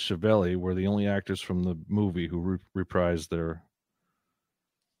Vincent Schiavelli were the only actors from the movie who reprised their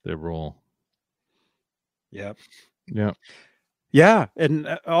role. Yep. Yeah. Yeah, and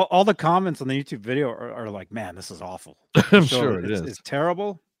all the comments on the YouTube video are like, "Man, this is awful." I'm sure it is. It's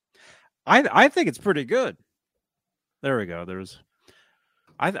terrible. I think it's pretty good. There we go.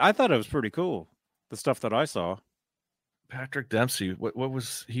 I thought it was pretty cool. The stuff that I saw. Patrick Dempsey. What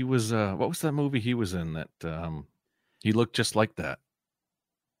was that movie he was in that he looked just like that?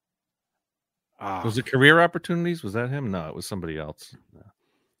 Was it Career Opportunities? Was that him? No, it was somebody else. No.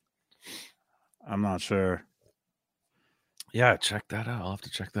 I'm not sure. Yeah, check that out. I'll have to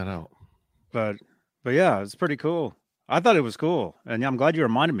check that out. But yeah, it's pretty cool. I thought it was cool, and I'm glad you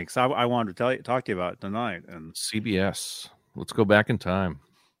reminded me because I wanted to talk to you about it tonight. And CBS. Let's go back in time.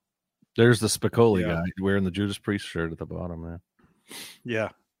 There's the Spicoli guy wearing the Judas Priest shirt at the bottom there.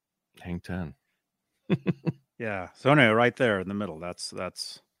 Yeah. Hang 10. Yeah. So anyway, right there in the middle. That's.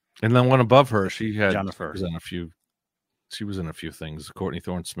 And then one above her, she had Jennifer. She was in a few things. Courtney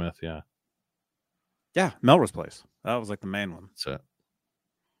Thorne Smith. Yeah. Yeah. Melrose Place. That was like the main one. That's it.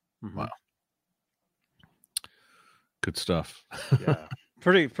 Mm-hmm. Wow. Good stuff. Yeah.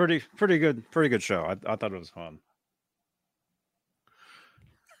 Pretty good show. I thought it was fun.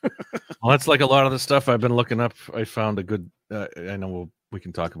 Well, that's like a lot of the stuff I've been looking up. I found a good. I know we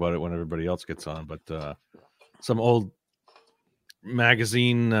can talk about it when everybody else gets on, but some old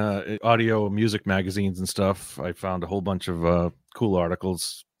magazine, audio, music magazines and stuff. I found a whole bunch of cool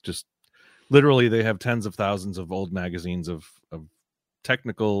articles. Just literally, they have tens of thousands of old magazines of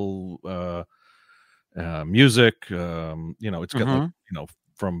technical music. It's got like,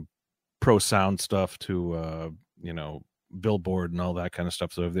 from pro sound stuff to Billboard and all that kind of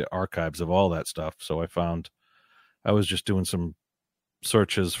stuff. So the archives of all that stuff. So I was just doing some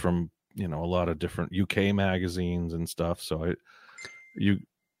searches from a lot of different UK magazines and stuff. So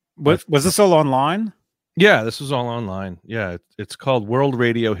was this all online? Yeah, this was all online. Yeah, it's called World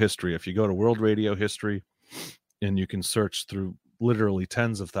Radio History. If you go to World Radio History, and you can search through literally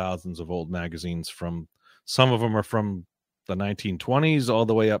tens of thousands of old magazines from, some of them are from the 1920s all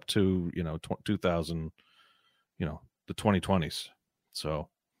the way up to 2000, the 2020s. So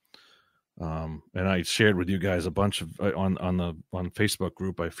and I shared with you guys a bunch of on Facebook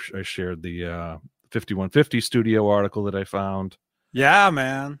group. I shared the 5150 studio article that I found. Yeah,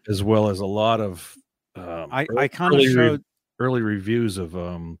 man. As well as a lot of I kind of showed early reviews of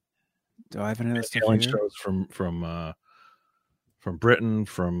do I have any shows from Britain,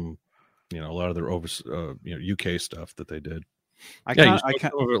 from a lot of their UK stuff that they did. I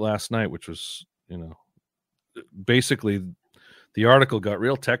some of it last night, which was basically the article got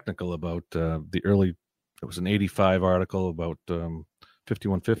real technical about the early. It was an 85 article about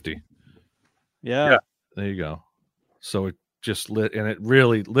 5150. Yeah, there you go. So just lit, and it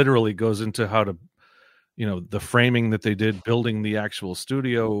really literally goes into how to, the framing that they did building the actual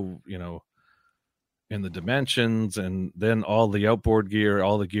studio, and the dimensions, and then all the outboard gear,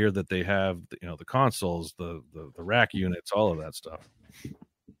 all the gear that they have, the consoles, the rack units, all of that stuff.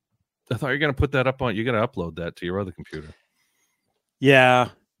 I thought you're going to put that up you got to upload that to your other computer. Yeah.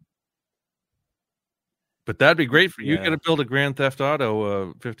 But that'd be great for you. Yeah. Got to build a Grand Theft Auto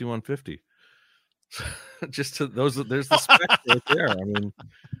 5150. Just there's the specs right there. I mean,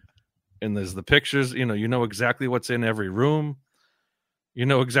 and there's the pictures, you know exactly what's in every room. You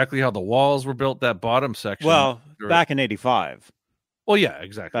know exactly how the walls were built, that bottom section. Well, back in 85. Well, yeah,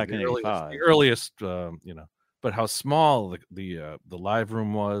 exactly. Back in 85. The earliest, but how small the live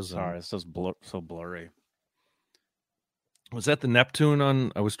room was. Sorry, it's so blurry. Was that the Neptune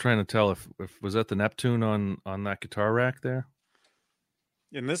on? I was trying to tell if was that the Neptune on that guitar rack there?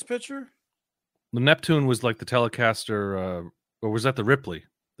 In this picture? The Neptune was like the Telecaster, or was that the Ripley,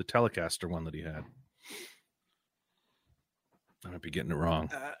 the Telecaster one that he had? I might be getting it wrong.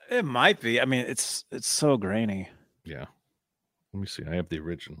 It might be. I mean, it's so grainy. Yeah. Let me see. I have the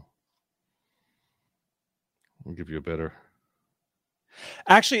original. I'll give you a better.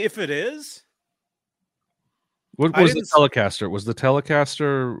 Actually, if it is, what was the Telecaster? Was the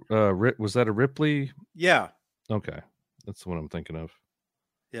Telecaster? Was that a Ripley? Yeah. Okay, that's the one I'm thinking of.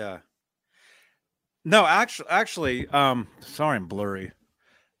 Yeah. No, actually, sorry, I'm blurry.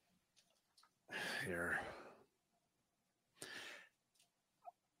 Here.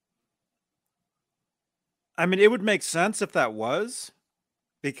 I mean, it would make sense if that was.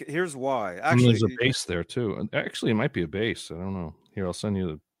 Because here's why. Actually, there's a bass there too. Actually, it might be a bass. I don't know. Here, I'll send you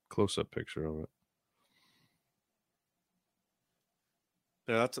the close-up picture of it.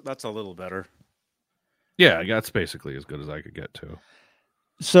 Yeah, that's a little better. Yeah, that's basically as good as I could get to.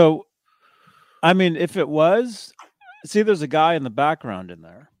 So, I mean, if it was, see, there's a guy in the background in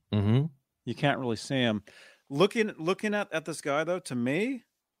there. Mm-hmm. You can't really see him. Looking at this guy though, to me,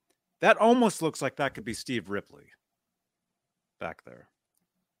 that almost looks like that could be Steve Ripley back there.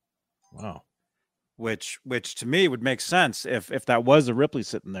 Wow. Which to me would make sense if that was a Ripley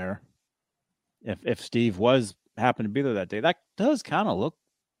sitting there. If Steve happened to be there that day, that does kind of look.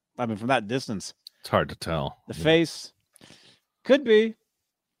 I mean, from that distance, it's hard to tell. The face could be.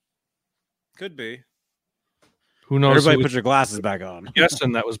 Who knows? Everybody, put your glasses back on. I'm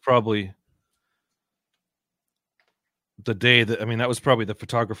guessing that was probably the day that. I mean, that was probably the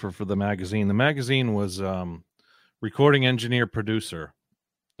photographer for the magazine. The magazine was recording engineer / producer,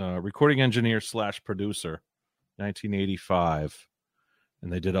 1985,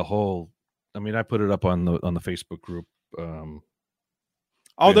 and they did a whole. I mean, I put it up on the Facebook group.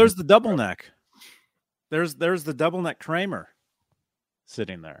 There's the double neck. There's the double neck Kramer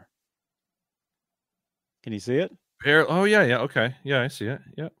sitting there. Can you see it? Oh yeah, okay, yeah, I see it.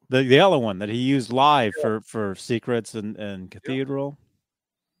 Yeah, the yellow one that he used live for Secrets and Cathedral.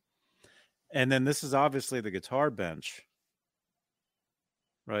 Yeah. And then this is obviously the guitar bench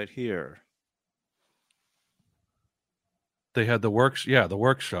right here. They had the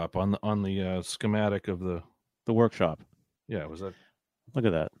workshop on the schematic of the workshop. Yeah, was that? Look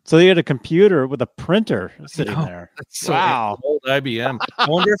at that. So they had a computer with a printer sitting there. That's so wow. Old IBM. I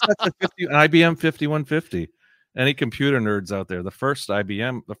wonder if that's an IBM 5150. Any computer nerds out there? The first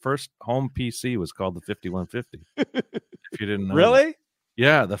home PC was called the 5150. If you didn't know. Really? That.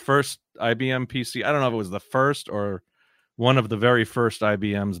 Yeah, the first IBM PC. I don't know if it was the first or one of the very first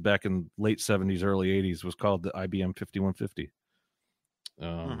IBMs back in late 70s, early 80s was called the IBM 5150.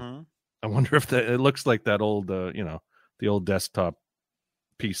 I wonder if it looks like that old, the old desktop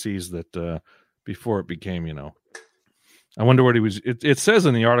PCs that before it became, I wonder what he was. It says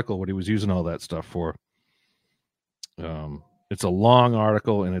in the article what he was using all that stuff for. It's a long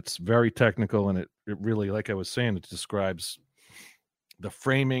article and it's very technical, and it really, like I was saying, it describes the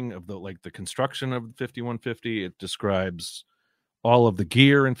framing of the construction of the 5150. It describes all of the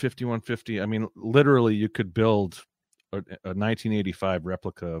gear in 5150. I mean, literally, you could build a 1985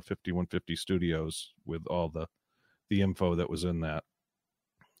 replica of 5150 Studios with all the info that was in that.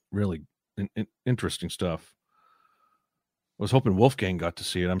 Really interesting stuff. I was hoping Wolfgang got to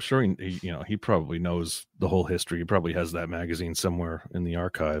see it. I'm sure he probably knows the whole history. He probably has that magazine somewhere in the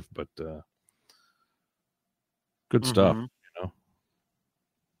archive. But good stuff.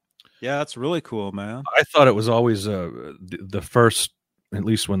 Yeah, that's really cool, man. I thought it was always the first, at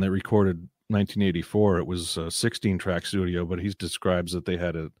least when they recorded 1984, it was a 16-track studio. But he describes that they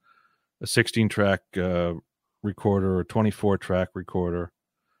had a 16-track recorder, or 24-track recorder.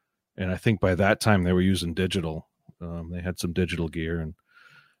 And I think by that time they were using digital. They had some digital gear,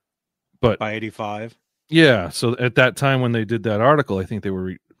 but by 85, Yeah. So at that time when they did that article, I think they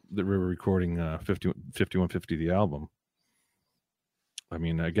were recording 5150, the album. I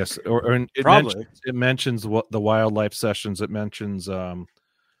mean, I guess, or it mentions what the wildlife sessions. It mentions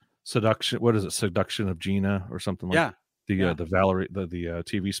seduction. What is it? Seduction of Gina or something like that. The Valerie, the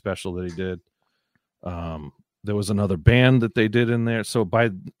TV special that he did. There was another band that they did in there. So by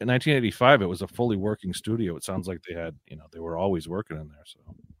 1985, it was a fully working studio. It sounds like they had, they were always working in there. So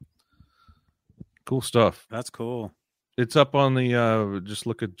cool stuff. That's cool. It's up on the, just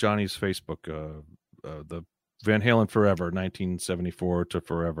look at Johnny's Facebook, the Van Halen Forever, 1974 to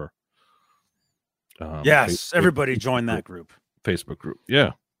Forever. Yes, everybody join that group. Facebook group.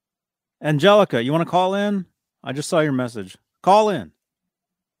 Yeah. Angelica, you want to call in? I just saw your message. Call in.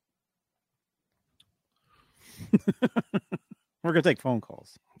 We're going to take phone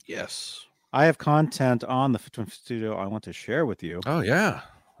calls. Yes. I have content on the 5150 Studio I want to share with you. Oh, yeah.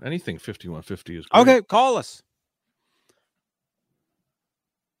 Anything 5150 is great. Okay, call us.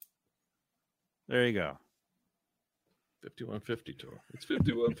 There you go. 5150 tour. It's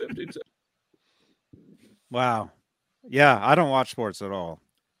 5150. Wow. Yeah, I don't watch sports at all.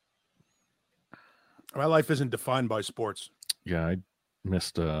 My life isn't defined by sports. Yeah, I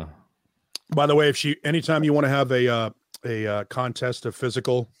missed. By the way, anytime you want to have a contest of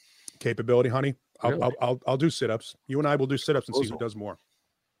physical capability, honey, I'll do sit-ups. You and I will do sit-ups and see who does more.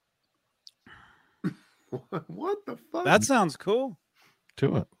 What the fuck? That sounds cool.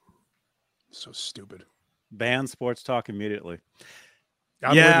 Do it. So stupid. Ban sports talk immediately.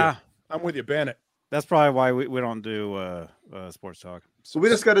 I'm with you. Ban it. That's probably why we don't do sports talk. So we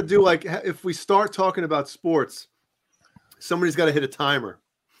just got to do, like, if we start talking about sports, somebody's got to hit a timer.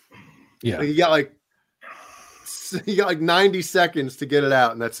 Yeah. Like you got like 90 seconds to get it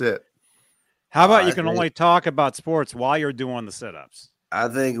out, and that's it. How about you can only talk about sports while you're doing the sit-ups? I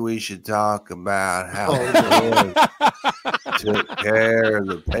think we should talk about how Ford took care of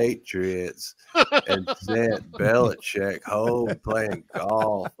the Patriots and sent Belichick home playing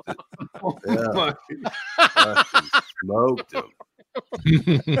golf. Yeah, smoked him.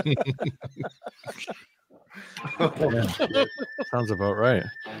 Yeah. Sounds about right.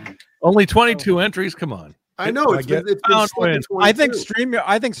 Only 22 entries. Come on. I know it's been I think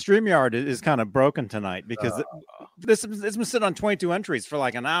StreamYard is kind of broken tonight because it's been sitting on 22 entries for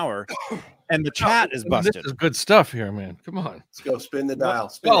like an hour, and the chat is busted. This is good stuff here, man. Come on, let's go spin the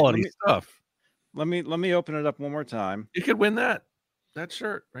dial. Quality stuff. Let me open it up one more time. You could win that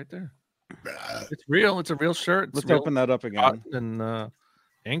shirt right there. It's real. It's a real shirt. Let's open that up again. And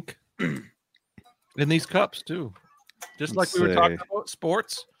ink in these cups too, just like we were talking about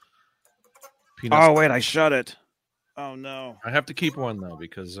sports. Oh wait, I shut it. Oh no, I have to keep one though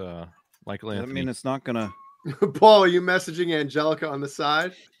because Michael Anthony. I mean, it's not gonna. Paul, are you messaging Angelica on the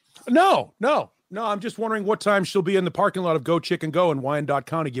side? No. I'm just wondering what time she'll be in the parking lot of Go Chicken Go in Wyandotte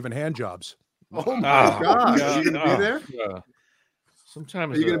County giving hand jobs. Oh my gosh, are you gonna be there?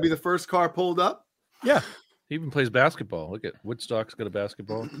 Sometimes are you gonna be the first car pulled up? Yeah, he even plays basketball. Look at Woodstock's got a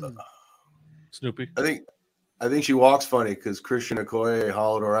basketball. Snoopy. I think she walks funny because Christian Okoye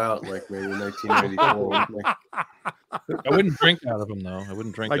hollowed her out like maybe in 1984. I wouldn't drink out of him though. I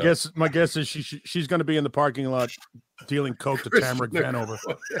wouldn't drink. My guess is she's going to be in the parking lot dealing coke to Tamarick Vanover.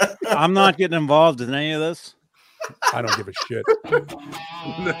 I'm not getting involved in any of this. I don't give a shit.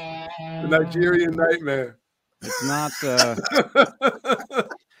 The Nigerian nightmare. It's not.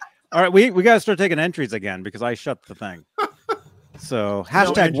 All right, we got to start taking entries again because I shut the thing. So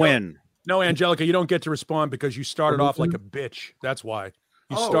hashtag win. No, Angelica, you don't get to respond because you started off like a bitch. That's why.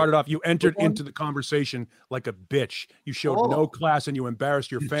 You entered into the conversation like a bitch. You showed no class and you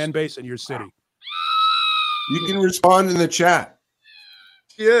embarrassed your fan base and your city. You can respond in the chat.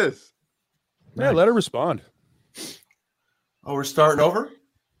 She is. Yeah, let her respond. Oh, we're starting over?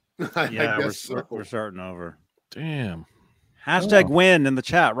 Yeah, we're starting over. Damn. Hashtag win in the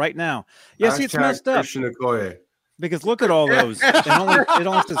chat right now. Yeah, see, it's messed up. Christian Okoye. Because look at all those. It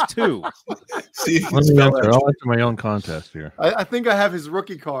only says 2. See, I'll enter my own contest here. I think I have his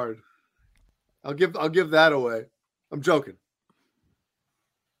rookie card. I'll give that away. I'm joking.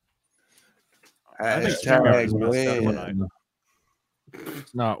 It's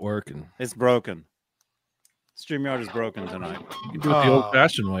not working. It's broken. StreamYard is broken tonight. You can do it the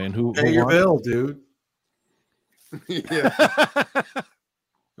old-fashioned way, and who pay your bill, dude? Yeah.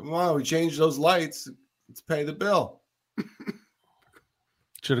 Come on, we changed those lights. Let's pay the bill.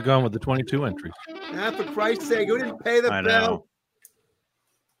 Should have gone with the 22 entries. Yeah, for Christ's sake, who didn't pay the bill? Know.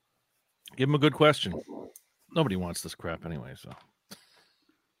 Give him a good question. Nobody wants this crap anyway, so.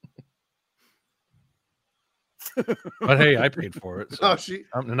 But hey, I paid for it. So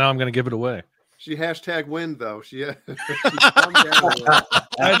now I'm going to give it away. She hashtag win though. She calmed down a little.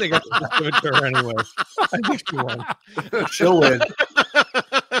 I think I should just give it to her anyway. I think she won. She'll win.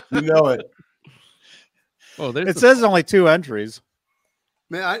 You know it. Oh, It says only 2 entries.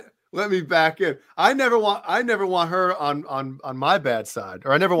 Man, let me back in. I never want her on my bad side,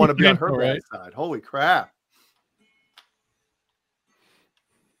 or I never want to be on her bad side. Holy crap!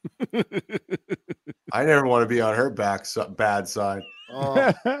 I never want to be on her bad side.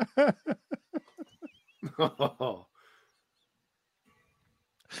 Oh.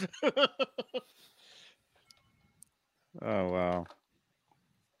 Oh wow,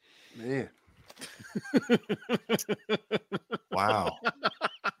 man! Wow.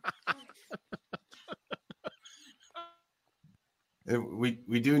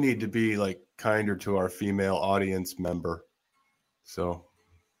 We do need to be like kinder to our female audience member. So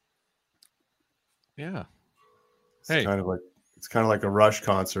yeah. It's kind of like a Rush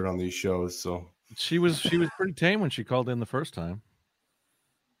concert on these shows. So she was pretty tame when she called in the first time.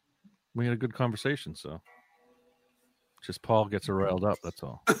 We had a good conversation, so just Paul gets her riled up. That's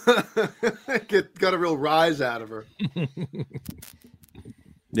all. Got a real rise out of her.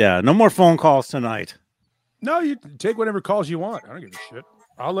 Yeah, no more phone calls tonight. No, you take whatever calls you want. I don't give a shit.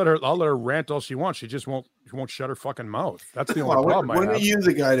 I'll let her rant all she wants. She just won't shut her fucking mouth. That's the only problem. When we use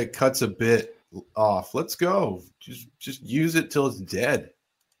a guy that cuts a bit off, let's go. Just use it till it's dead.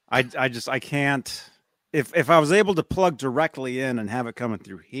 I can't. If I was able to plug directly in and have it coming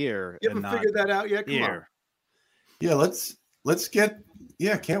through here, you haven't figured that out yet? Come on. Yeah, let's get.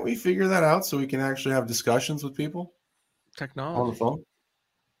 Yeah, can't we figure that out so we can actually have discussions with people? Technology on the phone,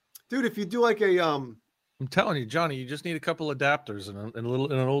 dude. If you do like a I'm telling you, Johnny, you just need a couple adapters and an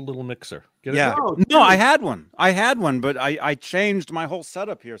old little mixer. Yeah. No, I had one, but I changed my whole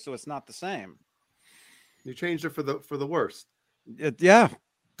setup here, so it's not the same. You changed it for the worst. Yeah.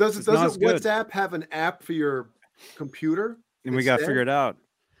 Doesn't WhatsApp have an app for your computer? And we got to figure it out.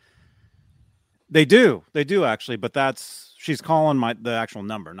 They do actually, but she's calling the actual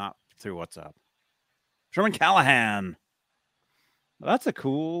number, not through WhatsApp. Sherman Callahan. That's a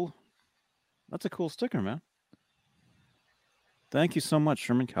cool sticker, man. Thank you so much,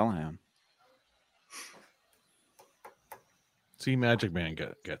 Sherman Callahan. See, Magic Man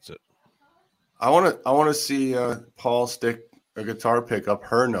gets it. I want to see Paul stick a guitar pick up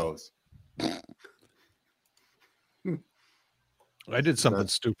her nose. I did something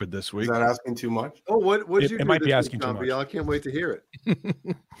stupid this week. Is that asking too much? Oh, what you do? It might be asking too much. I can't wait to hear it.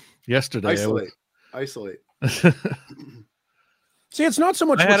 Yesterday, isolate. See, it's not so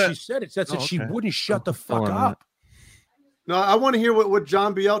much what she said; it's that she wouldn't shut the fuck up. No, I want to hear what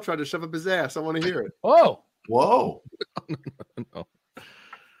John Biel tried to shove up his ass. I want to hear it. Oh, whoa! No.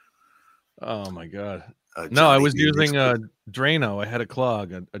 Oh my god! No, I was using a Drano. I had a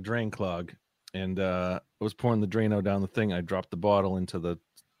clog, a drain clog, and I was pouring the Drano down the thing. I dropped the bottle into the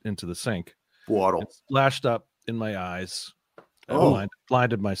sink. Bottle it splashed up in my eyes. Oh,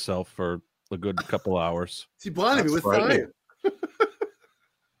 blinded myself for a good couple hours. He blinded me with fire.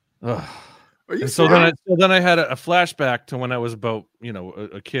 So then I had a flashback to when I was about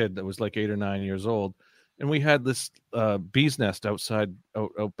a kid that was like 8 or 9 years old, and we had this bee's nest out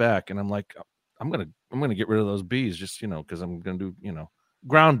back, and I'm like, I'm gonna get rid of those bees just because I'm gonna do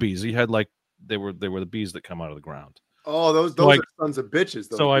ground bees. You had like they were the bees that come out of the ground. Oh, those are sons of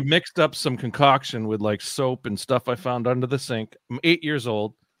bitches. So I mixed up some concoction with like soap and stuff I found under the sink. I'm 8 years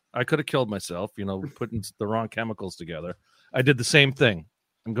old. I could have killed myself, putting the wrong chemicals together. I did the same thing.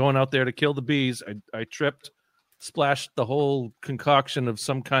 I'm going out there to kill the bees. I tripped, splashed the whole concoction of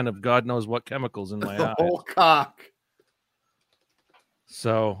some kind of God knows what chemicals in my eye. The whole cock.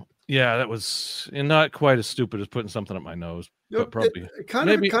 So yeah, that was not quite as stupid as putting something up my nose, but probably it kind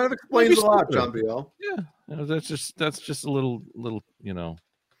of explains a lot, John Biel. Yeah, that's just a little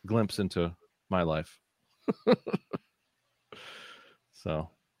glimpse into my life. So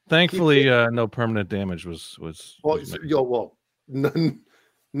thankfully, no permanent damage was. Well,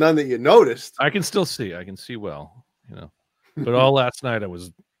 none that you noticed. I can still see. I can see well, But all last night I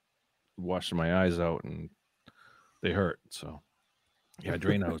was washing my eyes out and they hurt. So yeah,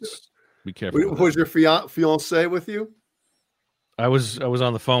 Drano's. Be careful. Was your fiance with you? I was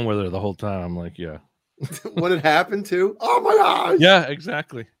on the phone with her the whole time. I'm like, yeah. What had happened to? Oh my gosh! Yeah,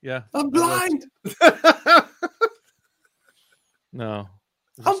 exactly. Yeah, I'm blind. No,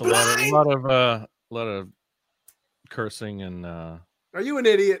 I'm blind. A lot of cursing and. Are you an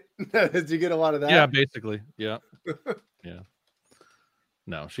idiot? Did you get a lot of that? Yeah, basically. Yeah, yeah.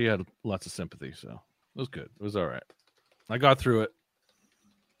 No, she had lots of sympathy, so it was good. It was all right. I got through it.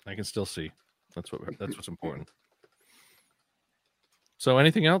 I can still see. That's what's important. So,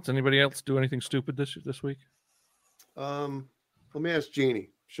 anything else? Anybody else do anything stupid this week? Let me ask Jeannie.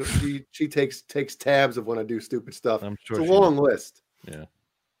 She takes tabs of when I do stupid stuff. I'm sure it's a long list. Yeah.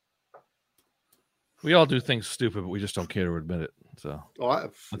 We all do things stupid, but we just don't care to admit it. So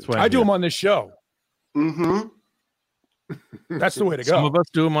that's why I do them on this show. Mm-hmm. That's the way to go. Some of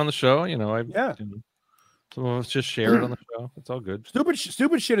us do them on the show. You know, yeah. Some of us just share it on the show. It's all good. Stupid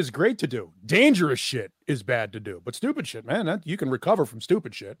shit is great to do. Dangerous shit is bad to do. But stupid shit, man, you can recover from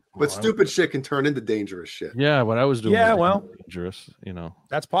stupid shit. But stupid shit can turn into dangerous shit. Yeah, what I was doing was dangerous, you know.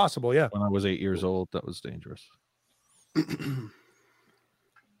 That's possible, yeah. When I was 8 years old, that was dangerous.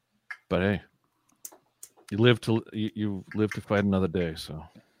 But hey, you live to fight another day, so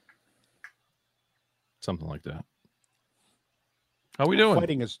something like that. How we doing?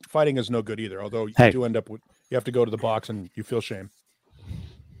 Fighting is no good either. Although you do end up with, you have to go to the box and you feel shame.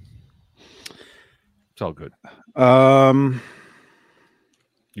 It's all good.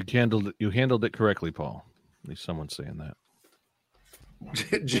 You handled it correctly, Paul. At least someone's saying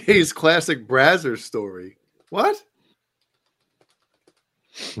that. Jay's classic Brazzers story. What?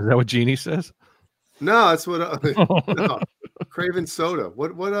 Is that what Jeannie says? No, that's what. No. Craven Soda.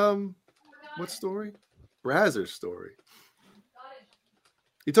 What story? Brazzers story.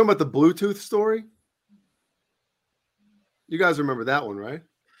 You talking about the Bluetooth story? You guys remember that one, right?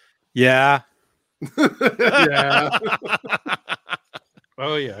 Yeah. Yeah.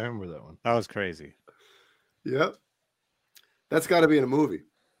 Oh yeah, I remember that one. That was crazy. Yep. That's got to be in a movie.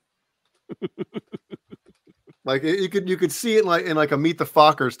 Like you could see it in like a Meet the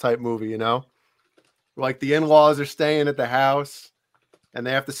Fockers type movie, you know? Like the in-laws are staying at the house and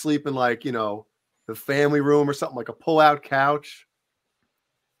they have to sleep in like, you know, the family room or something, like a pull-out couch.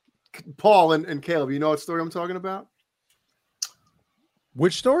 Paul and Caleb, you know what story I'm talking about?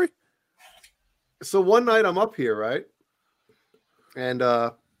 Which story? So one night I'm up here, right? And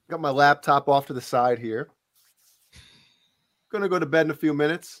got my laptop off to the side here. Gonna go to bed in a few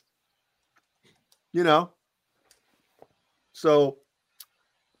minutes. You know. So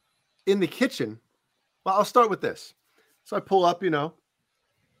in the kitchen, well, I'll start with this. So I pull up, you know,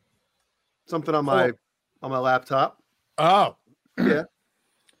 something on my laptop. Oh. Yeah.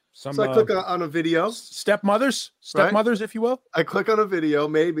 So I click on a video. Stepmothers, right? If you will. I click on a video,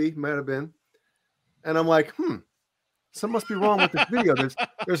 maybe, might have been. And I'm like, something must be wrong with this video.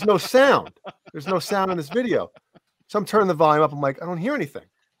 There's no sound. There's no sound in this video. So I'm turning the volume up. I'm like, I don't hear anything.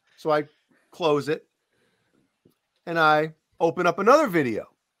 So I close it and I open up another video.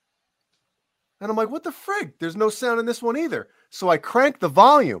 And I'm like, what the frig? There's no sound in this one either. So I crank the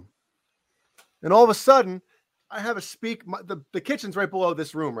volume. And all of a sudden, I have a the kitchen's right below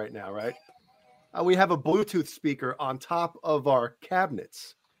this room right now, right? We have a Bluetooth speaker on top of our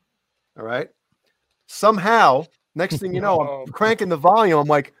cabinets. All right. Somehow, next thing you know, I'm cranking the volume. I'm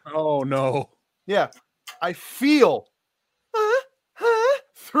like, oh no. Yeah. I feel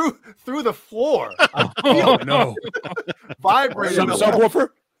through the floor. Oh no. Vibrating. Some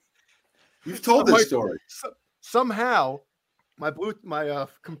subwoofer? You've told this story. Somehow my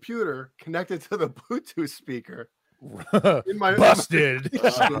computer connected to the Bluetooth speaker. In my busted.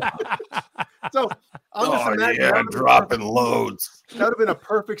 So I'm dropping loads. That would have been a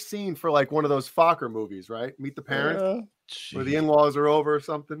perfect scene for like one of those Fokker movies, right? Meet the Parents, where the in-laws are over or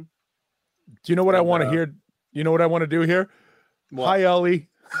something. Do you know what I want to hear? You know what I want to do here? What? Hi, Ellie.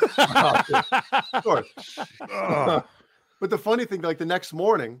 Of course. But the funny thing, like the next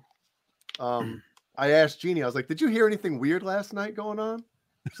morning, I asked Jeannie, I was like, did you hear anything weird last night going on?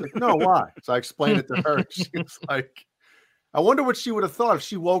 She's like, no, why? So I explained it to her. She was like, I wonder what she would have thought if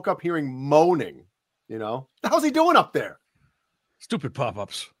she woke up hearing moaning, you know? The hell's he doing up there? Stupid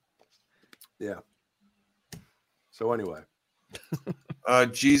pop-ups. Yeah. So anyway.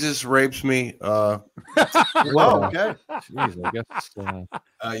 Jesus rapes me. Well, okay. Jeez,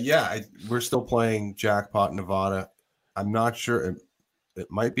 I guess. We're still playing Jackpot Nevada. I'm not sure. It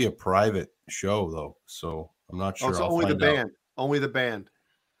might be a private show though, so I'm not sure. So only the band. Only the band.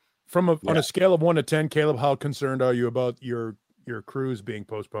 On a scale of 1 to 10, Caleb, how concerned are you about your cruise being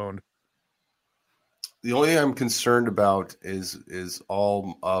postponed? The only thing I'm concerned about is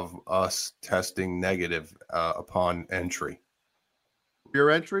all of us testing negative upon entry. Your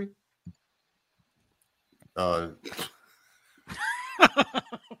entry?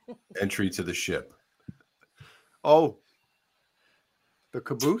 Entry to the ship. Oh. The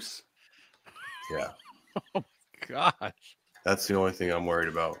caboose? Yeah. Oh, gosh. That's the only thing I'm worried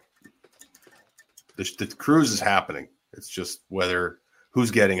about. The cruise is happening. It's just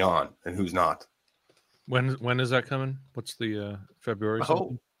who's getting on and who's not. When is that coming? What's the February?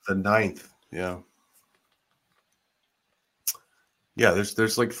 Oh, the 9th. Yeah. Yeah,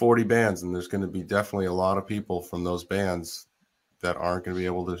 there's like 40 bands, and there's going to be definitely a lot of people from those bands that aren't going to be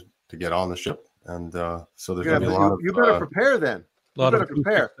able to get on the ship, and so there's going to be a lot of. You better prepare then. You better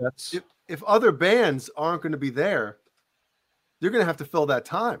prepare. If other bands aren't going to be there, you're going to have to fill that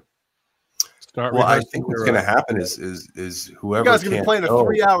time. Well, I think what's going to happen is whoever you guys going to be playing a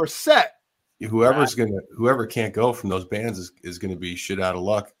 3-hour set. Whoever can't go from those bands is going to be shit out of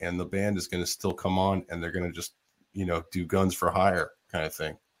luck, and the band is going to still come on, and they're going to just do guns for hire kind of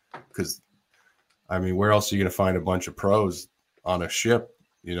thing. Because I mean, where else are you going to find a bunch of pros on a ship,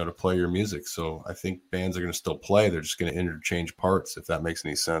 to play your music? So I think bands are going to still play. They're just going to interchange parts, if that makes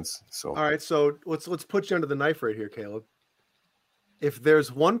any sense. So all right, so let's put you under the knife right here, Caleb. If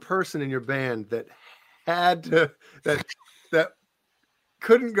there's one person in your band that had to, that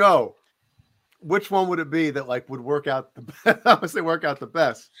couldn't go, which one would it be that would work out the best? I would say work out the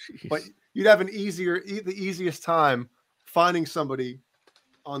best, but you'd have the easiest time finding somebody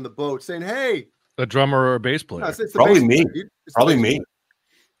on the boat saying, "Hey," a drummer or a bass player. No, it's probably me. Probably me.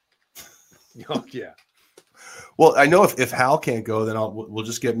 Oh yeah. Well, I know if Hal can't go, then we'll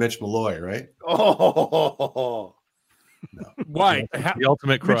just get Mitch Malloy, right? Oh. No. Why? The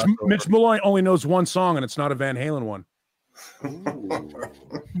ultimate crossover. Mitch Malloy only knows one song, and it's not a Van Halen one.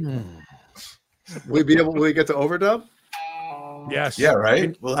 Will we get to overdub? Yes. Yeah,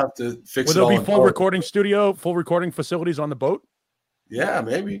 right? We'll have to fix it. Will there be full recording studio, full recording facilities on the boat? Yeah,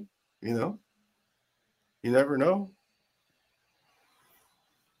 maybe. You never know.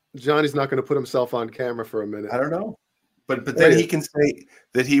 Johnny's not going to put himself on camera for a minute. I don't know. But then he can say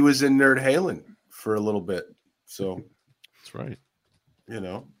that he was in Nerd Halen for a little bit. So that's right. He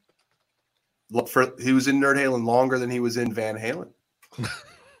was in Nerd Halen longer than he was in Van Halen.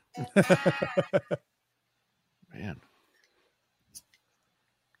 Man.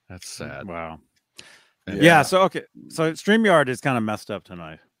 That's sad. Wow. Yeah. So StreamYard is kind of messed up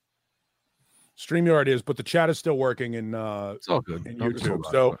tonight. StreamYard is, but the chat is still working in it's all good. In YouTube.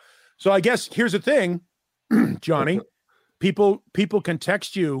 So I guess here's the thing, Johnny. People can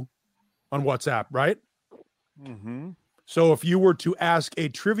text you on WhatsApp, right? Mm-hmm. So if you were to ask a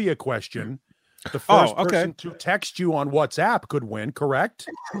trivia question, the first person to text you on WhatsApp could win, correct?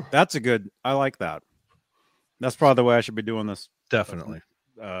 I like that. That's probably the way I should be doing this. Definitely.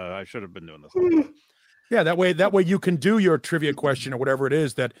 I should have been doing this. Yeah, that way you can do your trivia question or whatever it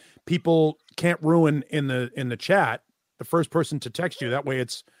is that people can't ruin in the chat. The first person to text you, that way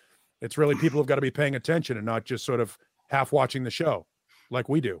it's really people have got to be paying attention and not just sort of half watching the show like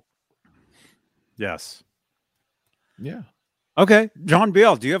we do. Yes. Yeah. Okay, John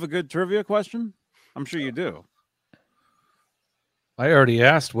Beal, do you have a good trivia question? I'm sure you do. I already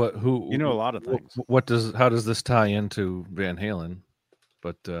asked you know a lot of things. How does this tie into Van Halen?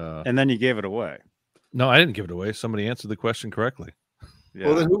 But and then you gave it away. No, I didn't give it away. Somebody answered the question correctly. Yeah.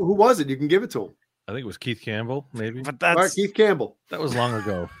 Well, then who was it? You can give it to him. I think it was Keith Campbell, maybe. But that's all right, Keith Campbell. That was long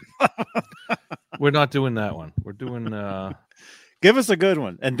ago. We're not doing that one. We're doing give us a good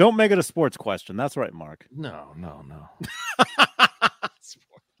one. And don't make it a sports question. That's right, Mark. No.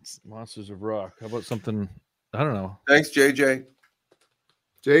 Sports. Monsters of Rock. How about something? I don't know. Thanks, JJ.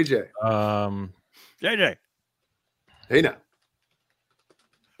 JJ. JJ. Hey now.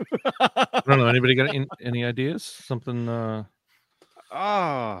 I don't know. Anybody got any ideas? Something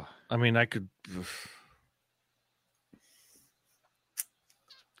I mean, I could.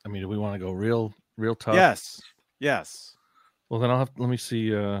 I mean, do we want to go real tough? Yes. Well, then let me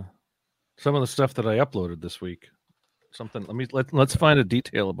see some of the stuff that I uploaded this week. Something. Let's find a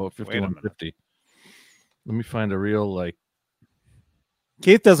detail about 5150. Let me find a real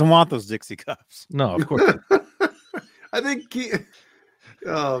Keith doesn't want those Dixie cups. No, of course. I think Keith.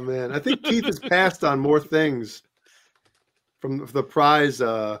 Oh man, I think Keith has passed on more things from the prize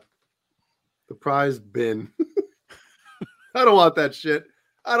bin. I don't want that shit.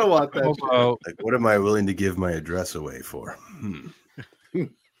 I don't want that shit. What am I willing to give my address away for? Yeah,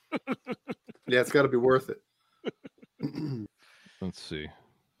 it's got to be worth it. Let's see.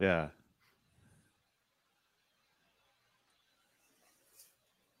 Yeah.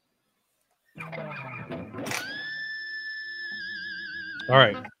 All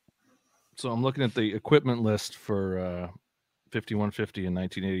right. So I'm looking at the equipment list for 5150 in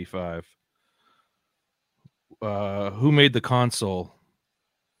 1985. Who made the console?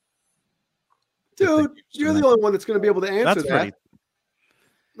 Dude, you're the only one that's going to be able to answer that.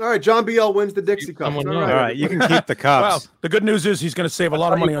 All right, John BL wins the Dixie Cup. Someone All knows. All right, you can keep the cups. Well, the good news is he's going to save a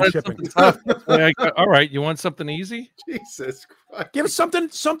lot of money on shipping. All right, you want something easy? Jesus Christ. Give us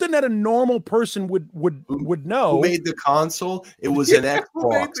something that a normal person would know. Who made the console? It was an Xbox. Who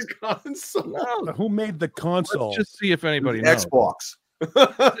made the console? Who made the console? Let's just see if anybody knows. Xbox.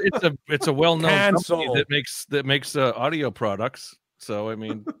 It's a well-known company Console. that makes audio products. So I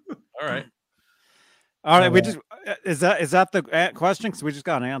mean, all right. All right, we just is that the question? Because we just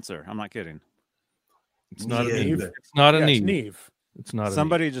got an answer. I'm not kidding. It's not Yeah, a Neve. either. It's not a Yeah, it's Neve. Neve. It's not a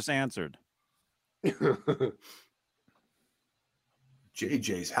Somebody just answered.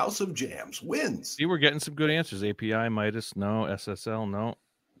 JJ's House of Jams wins. See, we're getting some good answers. API, Midas, no. SSL, no.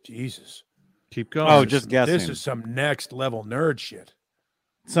 Jesus. Keep going. Oh, just guessing. This is some next level nerd shit.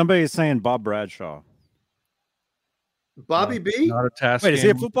 Somebody's saying Bob Bradshaw. Bobby B? not a task. Wait, is he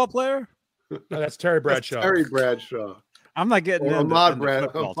a game. football player? No, that's Terry That's Bradshaw. Terry Bradshaw. I'm not getting Or into, Ahmad into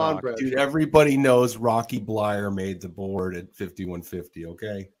football Ahmad talk. Dude, everybody knows Rocky Blyer made the board at 5150,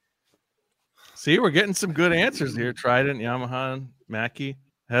 okay? See, we're getting some good answers here. Trident, Yamaha, Mackie.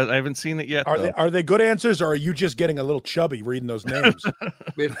 I haven't seen it yet. though. Are they good answers, or are you just getting a little chubby reading those names?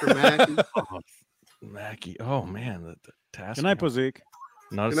 Mr. Mackey. Mackie? Oh man, the task. Good night, game. Pozique.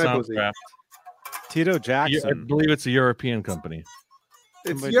 Not a Good night, Pozique. Soundcraft. Tito I Jackson. believe it's a European company.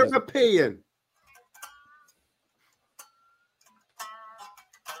 It's Somebody just- European.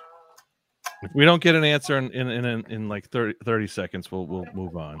 If we don't get an answer in like 30 seconds, we'll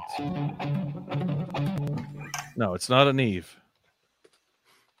move on. No, it's not a Neve.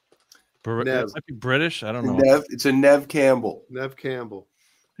 Nev. It might be British. I don't know. Nev, it's a Nev Campbell. Nev Campbell.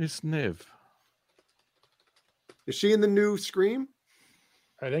 It's Niv. Is she in the new Scream?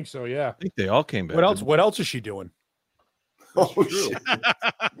 I think so. Yeah. I think they all came back. What else? What else is she doing? Oh shit.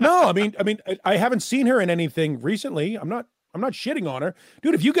 No, I mean, I haven't seen her in anything recently. I'm not shitting on her,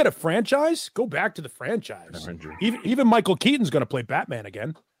 dude. If you get a franchise, go back to the franchise. Even Michael Keaton's going to play Batman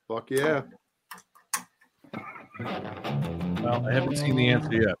again. Fuck yeah. Well, I haven't seen the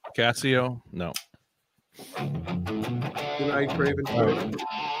answer yet. Casio? No. Good night, Craven.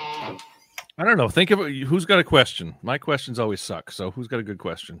 I don't know. Think of it. Who's got a question? My questions always suck. So who's got a good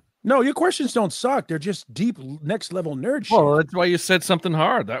question? No, your questions don't suck. They're just deep, next level nerd shit. Well, that's why you said something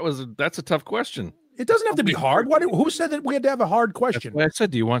hard. That's a tough question. It doesn't have to be hard. Who said that we had to have a hard question? That's why I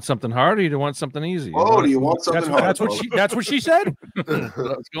said, do you want something hard or do you want something easy? Oh, do you want something hard? That's what she said. That's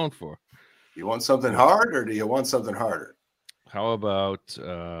what I was going for. You want something hard or do you want something harder? How about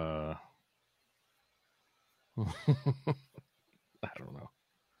I don't know.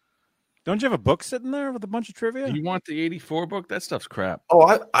 Don't you have a book sitting there with a bunch of trivia? Do you want the 84 book? That stuff's crap.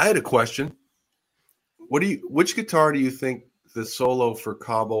 Oh, I had a question. Which guitar do you think the solo for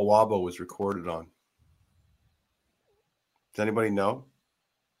Cabo Wabo was recorded on? Does anybody know?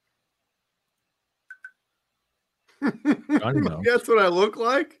 I know. That's what I look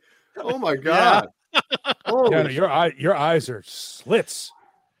like? Oh my god. Holy Yeah, no, your eyes are slits.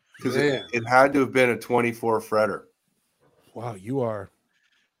 Because Man. it had to have been a 24 fretter. Wow, you are.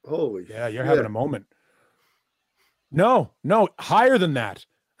 Holy Yeah, you're shit. having a moment. No, higher than that.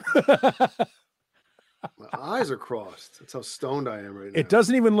 My eyes are crossed. That's how stoned I am right now. It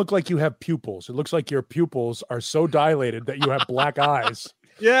doesn't even look like you have pupils. It looks like your pupils are so dilated that you have black eyes.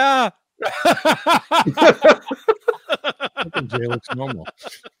 Yeah. Jay looks normal.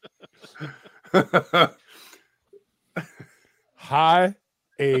 High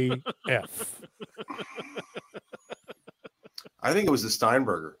AF. I think it was the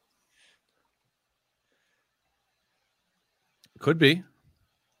Steinberger. Could be.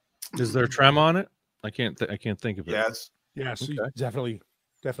 Is there trem on it? I can't think of it. Yes. Yes, Okay.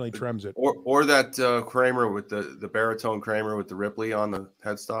 definitely trims it. Or that Kramer with the baritone Kramer with the Ripley on the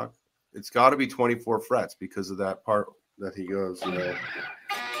headstock. It's got to be 24 frets because of that part that he goes,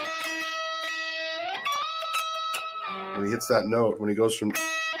 when he hits that note, when he goes from,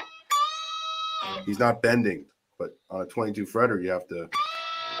 he's not bending, but on a 22 fretter, you have to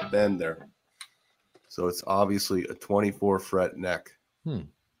bend there. So it's obviously a 24 fret neck.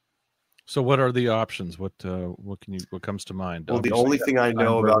 So what are the options? What comes to mind? Well, the Obviously, only thing I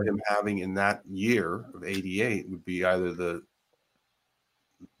know Steinberger. about him having in that year of '88 would be either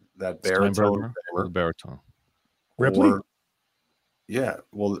that baritone Steinberger or Kramer, the baritone. Ripley? or- yeah,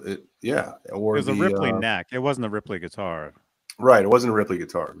 well, or It was a the, Ripley neck. It wasn't a Ripley guitar. right. It wasn't a Ripley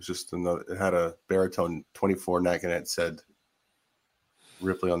guitar. It was just another. It had a baritone 24 neck, and it said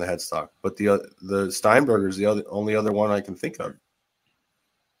Ripley on the headstock. But the Steinberger is the only other one I can think of.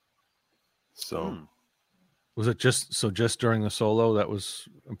 So Was it just during the solo that what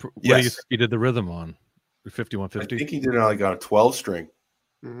do you Yes. think he did the rhythm on? The I 5150? think he did it on like on a 12 string.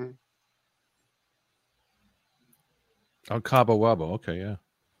 Mhm. Oh, Cabo Wabo. Okay, yeah.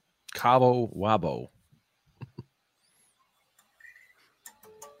 Cabo Wabo.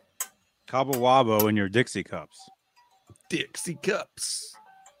 Cabo Wabo in your Dixie cups. Dixie cups.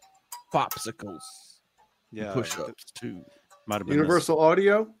 Popsicles. Yeah. Push-ups, too. Might have been Universal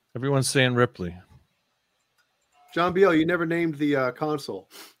Audio. Everyone's saying Ripley. John Biel, you never named the console.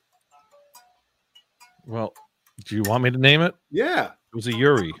 Well, do you want me to name it? Yeah. It was a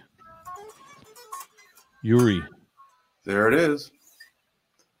Yuri. Yuri. There it is.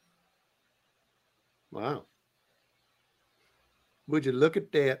 Wow. Would you look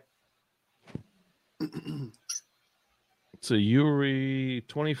at that? It's a Yuri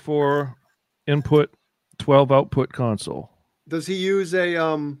 24 input, 12 output console. Does he use a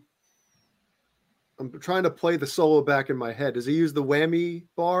I'm trying to play the solo back in my head. Does he use the whammy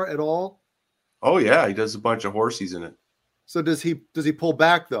bar at all? Oh yeah, he does a bunch of horsies in it. So does he pull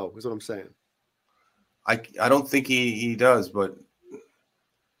back though, is what I'm saying. I don't think he does, but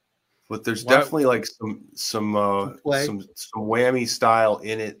there's definitely like some whammy style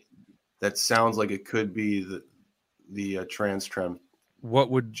in it that sounds like it could be the trans trem. What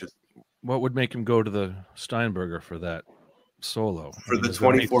would make him go to the Steinberger for that solo? For the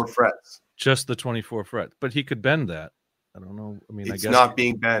 24 frets. Just the 24 frets. But he could bend that. I don't know. I mean, it's I guess not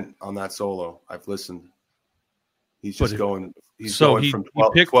being bent on that solo. I've listened. He's just going. He's going from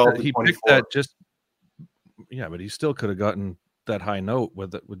 12 to 24. Picked that just. Yeah, but he still could have gotten that high note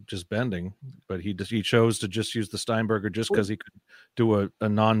with just bending. But he chose to just use the Steinberger just because he could do a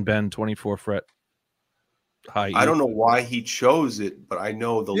non-bend 24 fret high. I don't know why he chose it, but I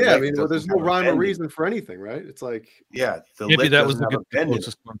know the. Yeah, I mean, there's no rhyme or reason for anything, right? It's like maybe that was the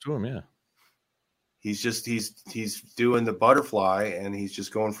closest one to him. Yeah. He's doing the butterfly and he's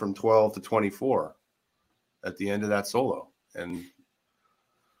just going from 12 to 24 at the end of that solo. And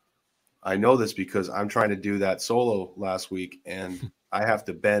I know this because I'm trying to do that solo last week and I have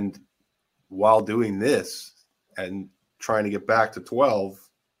to bend while doing this and trying to get back to 12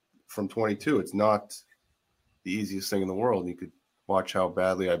 from 22. It's not the easiest thing in the world. You could watch how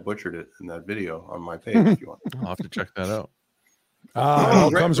badly I butchered it in that video on my page if you want. I'll have to check that out.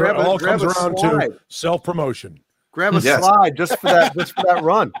 All comes around to self-promotion. Grab a slide just for that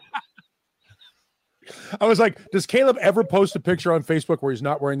run. I was like, does Caleb ever post a picture on Facebook where he's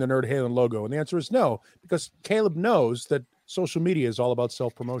not wearing the Nerd Halen logo? And the answer is no, because Caleb knows that social media is all about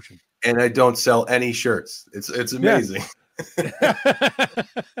self-promotion. And I don't sell any shirts. It's amazing. Yeah.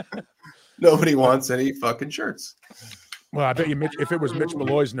 Nobody wants any fucking shirts. Well, I bet you if it was Mitch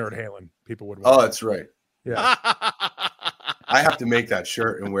Malloy's Nerd Halen, people would want that's right. Yeah. I have to make that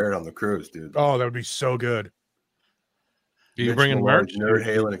shirt and wear it on the cruise, dude. Oh, that would be so good. You bringing merch? Nerd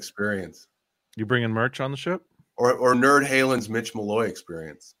Halen experience. You bringing merch on the ship? Or Nerd Halen's Mitch Malloy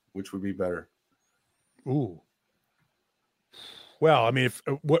experience, which would be better. Ooh. Well, I mean,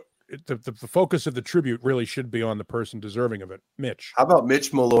 the focus of the tribute really should be on the person deserving of it, Mitch. How about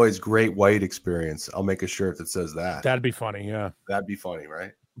Mitch Malloy's Great White experience? I'll make a shirt that says that. That'd be funny, yeah. That'd be funny,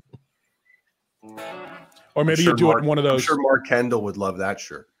 right? Or maybe you do it in one of those. I'm sure Mark Kendall would love that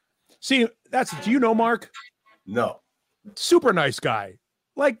shirt. See, do you know Mark? No. Super nice guy.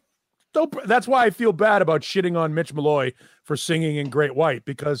 Like, that's why I feel bad about shitting on Mitch Malloy for singing in Great White,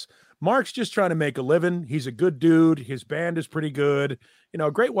 because Mark's just trying to make a living. He's a good dude. His band is pretty good. You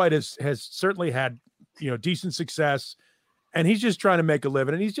know, Great White has certainly had, decent success, and he's just trying to make a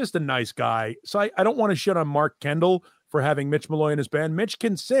living, and he's just a nice guy. So I don't want to shit on Mark Kendall for having Mitch Malloy in his band. Mitch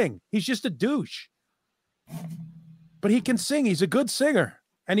can sing. He's just a douche. But he can sing. He's a good singer.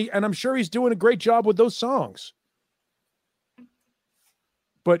 And I'm sure he's doing a great job with those songs.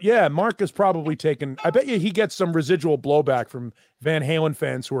 But yeah, Mark has probably taken, I bet you he gets some residual blowback from Van Halen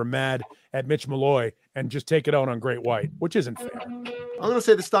fans who are mad at Mitch Malloy and just take it out on Great White, which isn't fair. I'm going to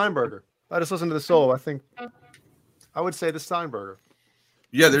say the Steinberger. I just listened to the solo. I would say the Steinberger.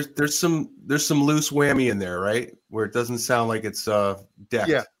 Yeah, there's some loose whammy in there, right? Where it doesn't sound like it's decked.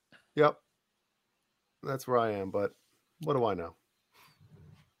 Yeah. Yep. That's where I am, but what do I know?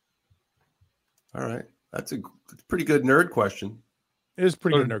 All right. That's a pretty good nerd question. It is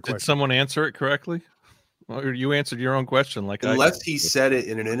pretty good nerd question. Did someone answer it correctly? Or you answered your own question unless he said it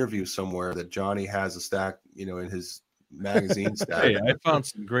in an interview somewhere that Johnny has a stack, in his magazine stack. Hey, I found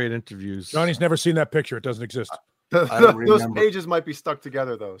some great interviews. Johnny's never seen that picture. It doesn't exist. Those pages might be stuck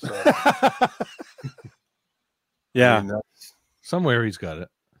together though. So. Yeah. Somewhere he's got it.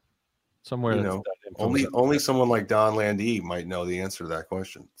 Somewhere only someone like Don Landee might know the answer to that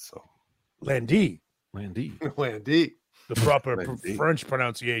question. So Landee. The proper French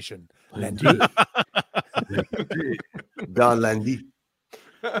pronunciation. Landee. Don Landee.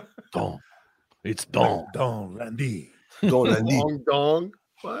 Dong. It's dong. Dong, Randy. Dong dong.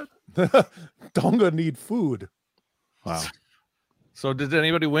 What? Donga need food. Wow. So did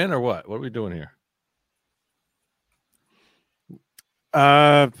anybody win or what? What are we doing here?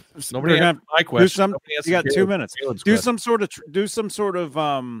 Nobody we're answered gonna my question. You got 2 minutes. Do some sort of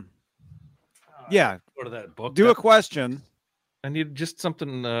yeah. Go to that book. Do a question. I need just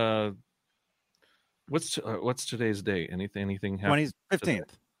something. What's today's date? Anything happened? 15th.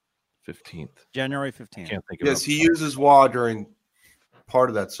 15th. January 15th. Can't think of Yes, it. he uses wah during part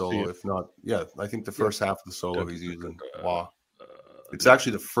of that solo. If not, yeah, I think the first half of the solo he's using wah. It's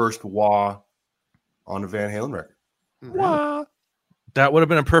actually the first wah on a Van Halen record. Wah. That would have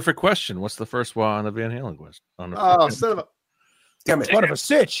been a perfect question. What's the first wah on the Van Halen quest? Oh, son of a damn it! Son of a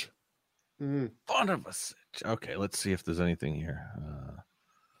sitch. Fun of a sitch. Okay, let's see if there's anything here.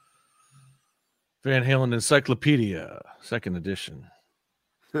 Van Halen Encyclopedia, second edition.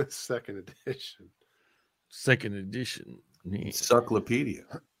 Second edition. Second edition. Encyclopedia.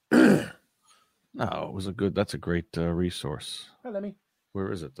 No, it was a good. That's a great resource. Hi, Lemmy.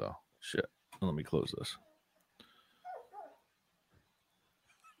 Where is it though? Shit. Let me close this.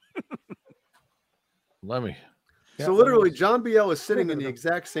 Let me. So literally, John BL is sitting in the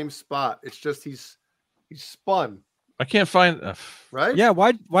exact same spot. It's just he's spun, I can't find. right? Yeah,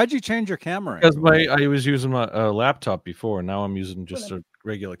 why'd you change your camera? Because I was using my laptop before, and now I'm using just a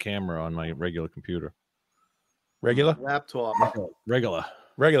regular camera on my regular computer. Regular? Laptop Regular.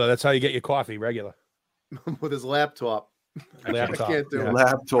 That's how you get your coffee. Regular. with his laptop. Laptop. I can't do it.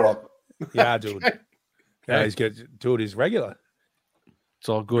 Laptop. Yeah, dude. Yeah, he's good. Dude, he's regular. It's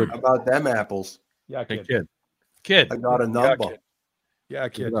all good. How about them apples? Yeah, Hey, kid. kid. I got a Yeah, number. kid. Yeah,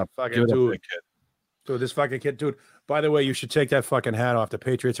 Give kid. it up. Fucking Give it up, dude. big kid. Dude, this fucking kid, dude. By the way, you should take that fucking hat off. The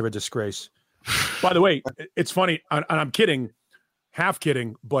Patriots are a disgrace. By the way, it's funny, and I'm kidding, half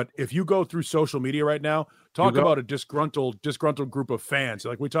kidding, but if you go through social media right now, talk about a disgruntled group of fans.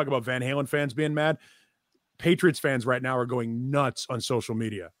 Like we talk about Van Halen fans being mad. Patriots fans right now are going nuts on social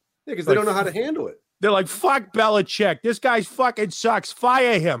media. Yeah, because they don't know how to handle it. They're like, fuck Belichick. This guy's fucking sucks.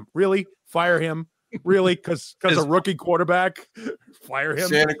 Fire him. Really? Fire him? Really? Because a rookie quarterback? Fire him?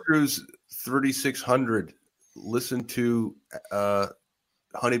 Santa Cruz 3600. Listen to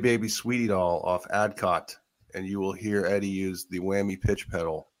Honey Baby Sweetie Doll off Adcot, and you will hear Eddie use the whammy pitch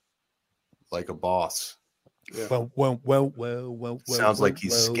pedal like a boss. Yeah. Well. Sounds like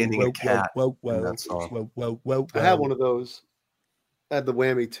he's skinning a cat in that song. I had one of those. I had the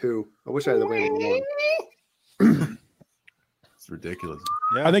whammy too. I wish I had the whammy one. It's ridiculous.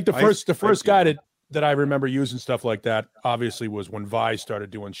 Yeah, I think the first guy that I remember using stuff like that obviously was when Vi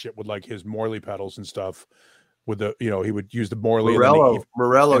started doing shit with like his Morley pedals and stuff. With the he would use the Morley.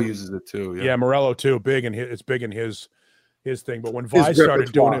 Morello uses it too. Yeah, Morello too. It's big in his thing. But when Vi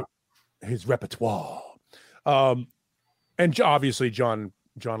started doing it, his repertoire. And obviously John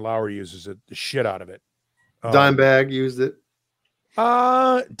Lowry uses it the shit out of it. Dimebag used it.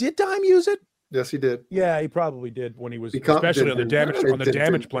 Did Dime use it? Yes, he did. Yeah, he probably did when he was especially on the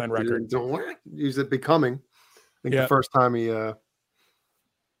damage plan record. Use it becoming. I think the first time he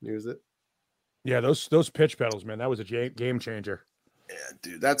used it. Yeah, those pitch pedals, man, that was a game changer. Yeah,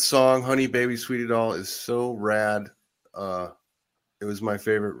 dude, that song "Honey Baby Sweetie Doll" is so rad. It was my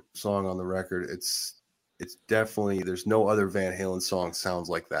favorite song on the record. It's definitely, there's no other Van Halen song sounds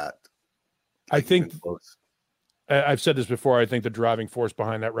like that. I think I've said this before. I think the driving force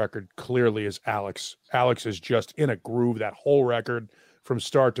behind that record clearly is Alex. Alex is just in a groove. That whole record from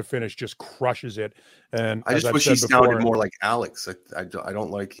start to finish just crushes it. And I just wish he sounded more like Alex. I don't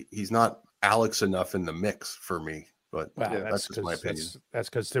like, he's not Alex enough in the mix for me. But that's just my opinion. That's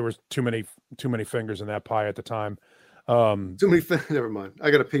because there was too many fingers in that pie at the time. Too many fingers. Never mind.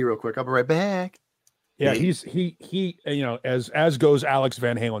 I got to pee real quick. I'll be right back. Yeah, he as goes Alex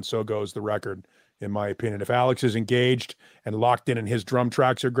Van Halen, so goes the record, in my opinion. If Alex is engaged and locked in and his drum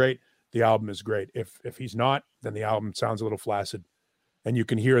tracks are great, the album is great. If he's not, then the album sounds a little flaccid. And you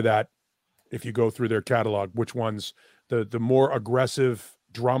can hear that if you go through their catalog, which ones the more aggressive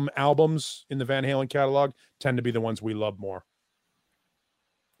drum albums in the Van Halen catalog tend to be the ones we love more.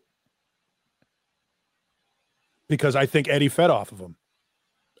 Because I think Eddie fed off of them.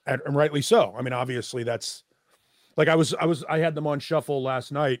 And rightly so. I mean, obviously that's like I had them on shuffle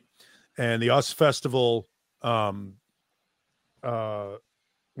last night, and the US Festival, when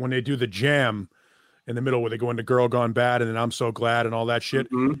they do the jam in the middle where they go into Girl Gone Bad and then I'm So Glad and all that shit,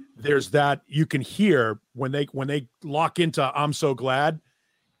 there's that you can hear when they lock into I'm So Glad,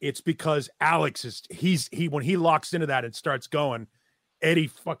 it's because Alex is when he locks into that and starts going, Eddie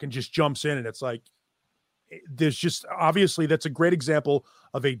fucking just jumps in, and it's like there's just obviously that's a great example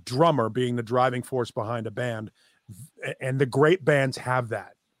of a drummer being the driving force behind a band, and the great bands have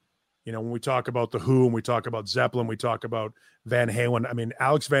that. You know, when we talk about the Who and we talk about Zeppelin, we talk about Van Halen. I mean,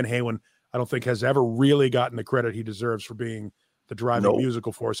 Alex Van Halen, I don't think has ever really gotten the credit he deserves for being the driving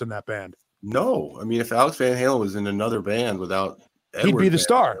musical force in that band. No, I mean, if Alex Van Halen was in another band without Edward, he'd be the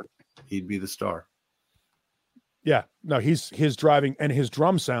star. He'd be the star. Yeah, no, his driving and his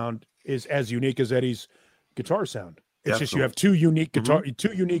drum sound is as unique as Eddie's guitar sound. It's just you have two unique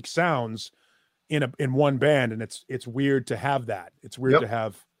two unique sounds in one band, and it's weird to have that. It's weird to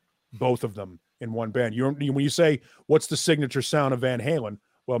have both of them in one band. When you say what's the signature sound of Van Halen,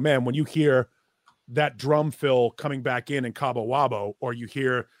 well, man, when you hear that drum fill coming back in Cabo Wabo, or you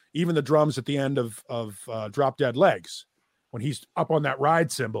hear even the drums at the end of Drop Dead Legs, when he's up on that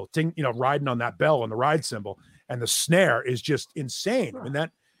ride cymbal, riding on that bell on the ride cymbal, and the snare is just insane. I mean,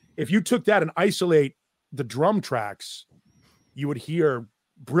 that if you took that and isolate the drum tracks, you would hear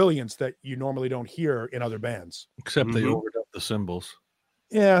brilliance that you normally don't hear in other bands. Except they overdub the cymbals.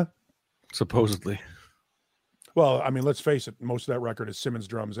 Yeah. Supposedly. Well, I mean, let's face it, most of that record is Simmons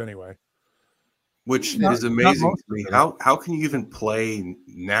drums anyway. Which is amazing to me. How can you even play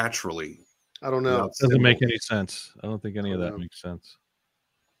naturally? I don't know. It doesn't make any sense. I don't think any of that makes sense.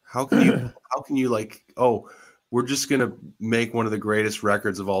 How can you like, oh, we're just gonna make one of the greatest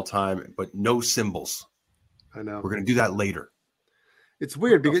records of all time, but no cymbals. I know. We're gonna do that later. It's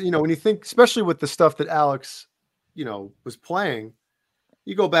weird because when you think, especially with the stuff that Alex, was playing,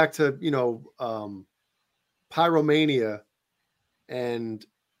 you go back to Pyromania and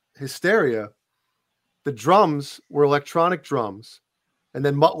Hysteria. The drums were electronic drums, and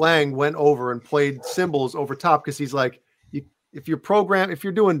then Mutt Lange went over and played cymbals over top because he's like, if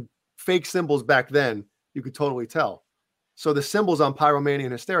you're doing fake cymbals back then, you could totally tell. So the cymbals on Pyromania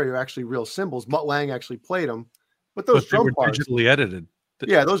and Hysteria are actually real cymbals. Mutt Lange actually played them, but those drum parts digitally edited.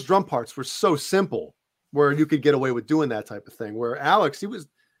 Yeah, those drum parts were so simple where you could get away with doing that type of thing. Where Alex, there's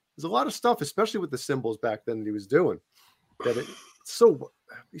a lot of stuff, especially with the cymbals back then that he was doing.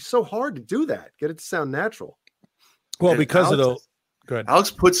 It's so hard to do that. Get it to sound natural. Well, because go ahead.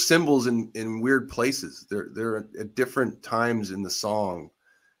 Alex puts cymbals in weird places. They're at different times in the song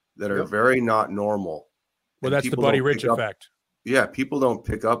that are very not normal. Well, that's the Buddy Rich effect. Yeah, people don't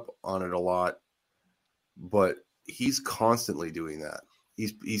pick up on it a lot, but he's constantly doing that.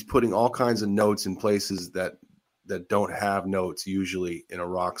 He's putting all kinds of notes in places that don't have notes usually in a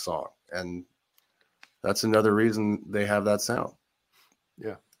rock song, and that's another reason they have that sound.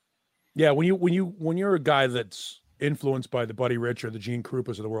 Yeah. When you're a guy that's influenced by the Buddy Rich or the Gene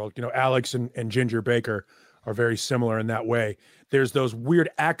Krupas of the world, Alex and Ginger Baker are very similar in that way. There's those weird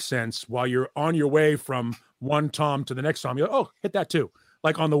accents while you're on your way from one tom to the next tom. You're like, oh, hit that too,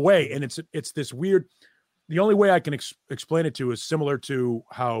 like on the way, and it's this weird. The only way I can explain it to is similar to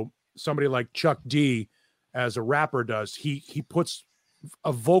how somebody like Chuck D as a rapper does. He puts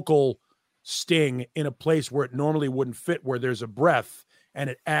a vocal sting in a place where it normally wouldn't fit, where there's a breath, and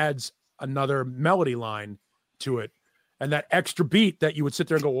it adds another melody line to it. And that extra beat that you would sit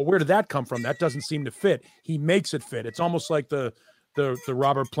there and go, well, where did that come from? That doesn't seem to fit. He makes it fit. It's almost like the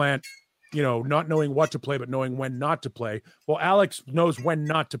Robert Plant, not knowing what to play, but knowing when not to play. Well, Alex knows when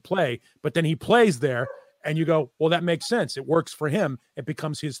not to play, but then he plays there. And you go, well, that makes sense. It works for him. It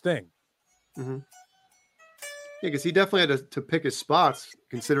becomes his thing. Mm-hmm. Yeah, because he definitely had to pick his spots,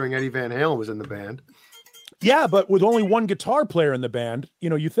 considering Eddie Van Halen was in the band. Yeah, but with only one guitar player in the band,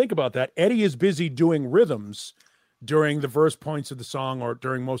 you think about that. Eddie is busy doing rhythms during the verse points of the song or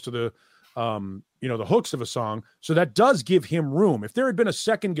during most of the, the hooks of a song. So that does give him room. If there had been a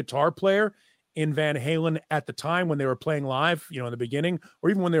second guitar player in Van Halen at the time when they were playing live, in the beginning, or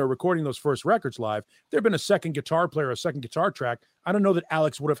even when they were recording those first records live, if there had been a second guitar player, a second guitar track, I don't know that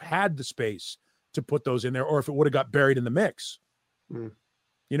Alex would have had the space to put those in there, or if it would have got buried in the mix. Mm.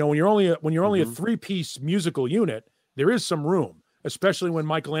 When you're only a three-piece musical unit, there is some room, especially when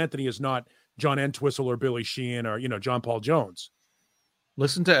Michael Anthony is not John Entwistle or Billy Sheehan or John Paul Jones.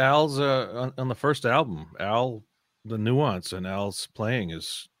 Listen to Al's on the first album. Al, the nuance in Al's playing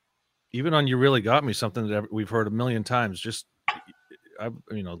is, even on "You Really Got Me," something that we've heard a million times. Just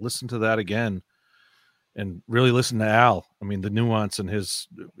listen to that again, and really listen to Al. I mean, the nuance in his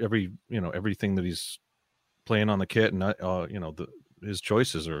everything that he's playing on the kit, and his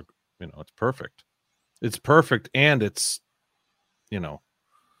choices are, it's perfect. It's perfect, and it's,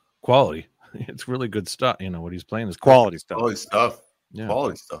 quality. It's really good stuff. What he's playing is quality stuff. Quality stuff. Yeah.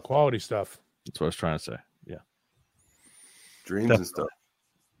 Quality stuff. Quality stuff. That's what I was trying to say. Yeah. Dreams and stuff.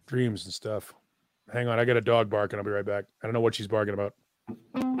 Dreams and stuff. Hang on, I got a dog barking. I'll be right back. I don't know what she's barking about.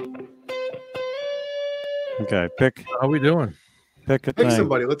 Okay, pick How we doing? a Pick thing.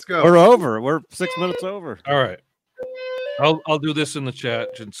 somebody. Let's go. We're over. We're 6 minutes over. All right. I'll do this in the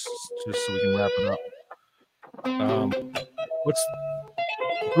chat just so we can wrap it up.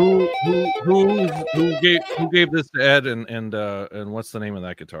 Who gave this to Ed and what's the name of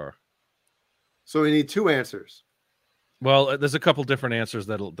that guitar? So we need 2 answers. Well, there's a couple different answers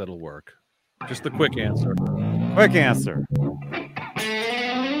that'll work. Just the quick answer. Quick answer.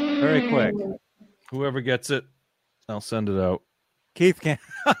 Very quick. Whoever gets it, I'll send it out. Keith can.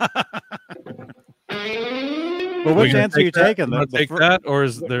 Well, which answer are you taking? Take that, or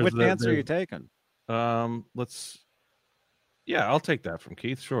is there? Which answer are you taking? Let's. Yeah, I'll take that from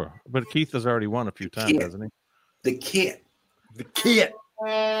Keith. Sure, but Keith has already won a few times, hasn't he? The kit. The kit.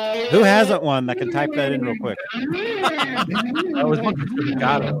 Who hasn't won that can type that in real quick? I was looking for the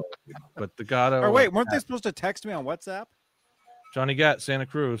Gatto, but the Gatto. Or wait, weren't they supposed to text me on WhatsApp? Johnny Gatt, Santa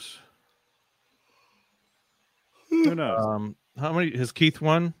Cruz. Who knows? How many has Keith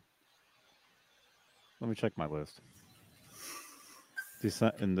won? Let me check my list.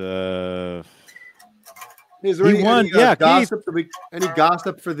 In the Is there He any, won. any, Yeah, gossip? Any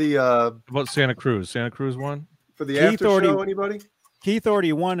gossip for the About Santa Cruz? Santa Cruz won. for the Keith after already- show? Anybody? Keith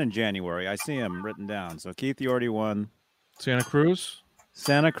already won in January. I see him written down. So Keith, you already won. Santa Cruz.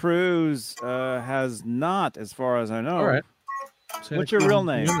 Santa Cruz has not, as far as I know. All right. Santa What's your Cruz real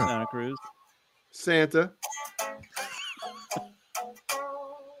name, winner. Santa Cruz? Santa.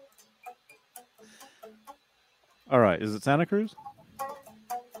 All right. Is it Santa Cruz?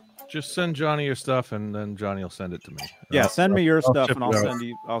 Just send Johnny your stuff, and then Johnny will send it to me. Yeah, send me your I'll stuff, ship and it out.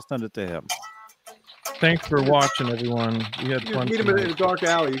 I'll send it to him. Thanks for watching, everyone. We had You fun. meet him in a tonight. dark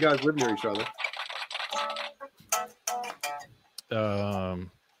alley. You guys live near each other.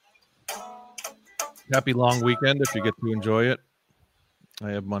 Happy long weekend if you get to enjoy it. I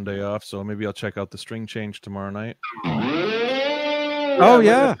have Monday off, so maybe I'll check out the string change tomorrow night. Oh,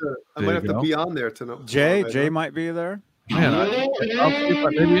 yeah. I might have to be on there tonight. Jay might be there. Man, I'll see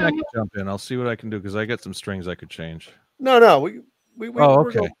if maybe I can jump in. I'll see what I can do because I got some strings I could change. No, we Oh, we're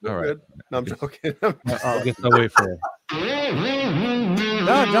okay. we're All right. good. No, I'm joking. I'll get that way for you.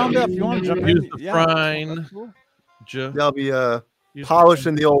 No, John Bill, if you want to jump Use in. the Yeah, Frine. that's cool. I'll be Use the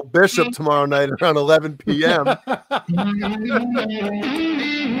polishing the old bishop tomorrow night around 11 p.m. I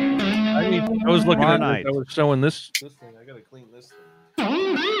was looking Tomorrow at night. I was showing this thing. I gotta clean this thing.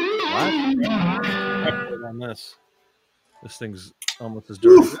 What? On this. This thing's almost as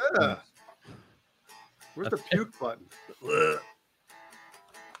dirty. Yeah. Where's the puke button?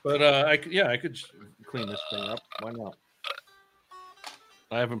 But I could clean this thing up. Why not?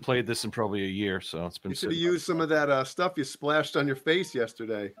 I haven't played this in probably a year, so it's been. You should have sitting- used some of that stuff you splashed on your face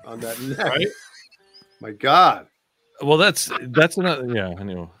yesterday on that neck. Right? My God. Well, that's another. Yeah, I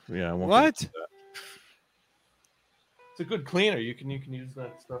knew. Yeah, I won't get What? into that. It's a good cleaner. You can use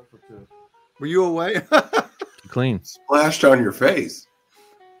that stuff for to Were you away? clean. Splashed on your face.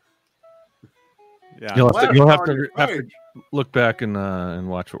 Yeah. You'll have to On your face. look back and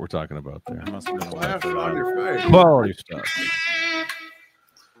watch what we're talking about there. Must have been away Splashed for on that. your face. Quality stuff.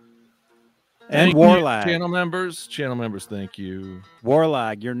 And Thank you, Warlag. channel members, thank you.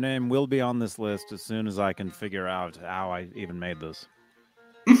 Warlag, your name will be on this list as soon as I can figure out how I even made this.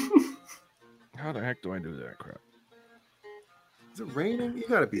 How the heck do I do that crap? Is it raining? You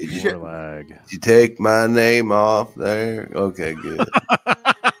gotta be shit. Warlag. You take my name off there. Okay, good.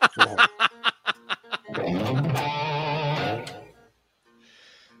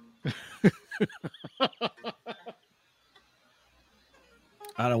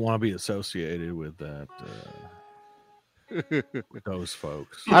 I don't want to be associated with that. With those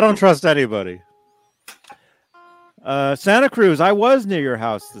folks. I don't trust anybody. Santa Cruz, I was near your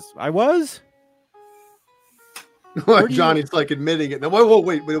house. I was? What, do you- Johnny's like admitting it. Now,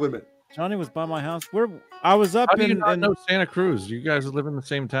 wait a minute. Johnny was by my house. I was up How do you in. not in know Santa Cruz? You guys live in the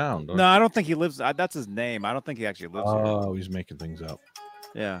same town. Don't no, I don't think he lives. That's his name. I don't think he actually lives here. Oh, he's making things up.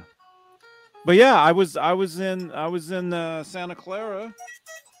 Yeah. But yeah, I was in Santa Clara.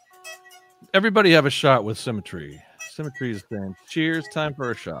 Everybody have a shot with Symmetry. Symmetry is saying, cheers, time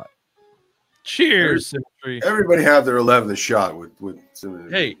for a shot. Cheers, Symmetry. Everybody have their 11th shot with some.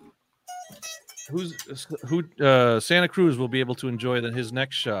 Hey, Santa Cruz will be able to enjoy his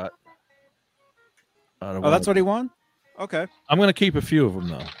next shot. Oh, that's what he won? Okay. I'm going to keep a few of them,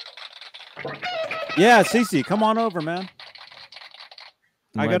 though. Yeah, Cece, come on over, man.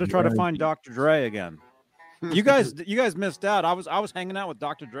 I Might got to be try to right. find Dr. Dre again. You guys missed out. I was hanging out with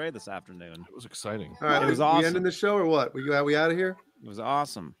Dr. Dre this afternoon. It was exciting. All right, It was we awesome. ending the show or what? We out of here? It was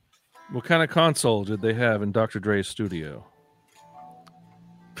awesome. What kind of console did they have in Dr. Dre's studio?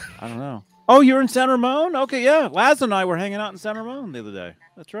 I don't know. Oh, you're in San Ramon? Okay, yeah. Laz and I were hanging out in San Ramon the other day.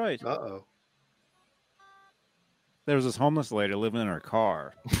 That's right. Uh-oh. There was this homeless lady living in her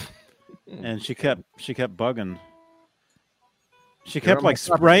car, and she kept bugging. She kept like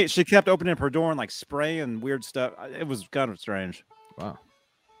spray. She kept opening up her door and like spraying weird stuff. It was kind of strange. Wow.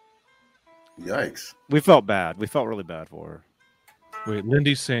 Yikes. We felt bad. We felt really bad for her. Wait,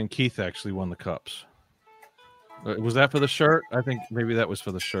 Lindy's saying Keith actually won the cups. Was that for the shirt? I think maybe that was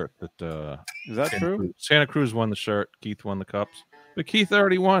for the shirt. That is that Santa true? Cruz. Santa Cruz won the shirt. Keith won the cups. But Keith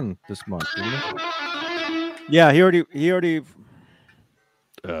already won this month, didn't he? Yeah, he already.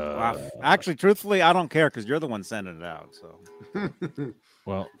 Wow. Actually, truthfully, I don't care because you're the one sending it out. So,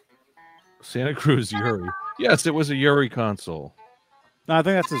 well, Santa Cruz Yuri. Yes, it was a Yuri console. No, I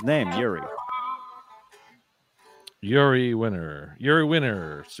think that's his name, Yuri. Yuri winner.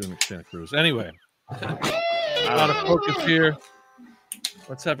 Santa Cruz. Anyway, a lot of focus here.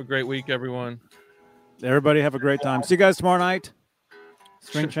 Let's have a great week, everyone. Everybody have a great time. See you guys tomorrow night.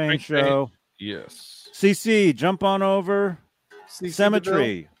 Spring Change Show. Yes. CC, jump on over. CC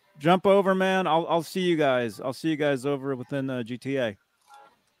Cemetery, jump over, man. I'll see you guys. I'll see you guys over within GTA.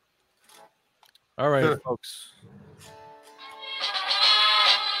 All right, folks.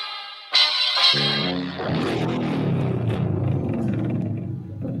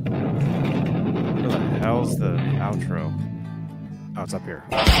 Where the hell's the outro? Oh, it's up here.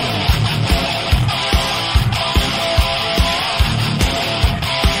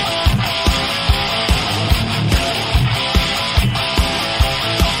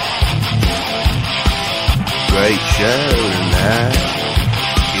 Great show tonight.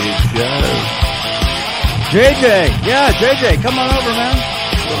 Good show. JJ, yeah, JJ, come on over, man.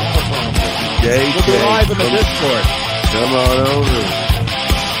 JJ, We'll be live in the Discord. come on over.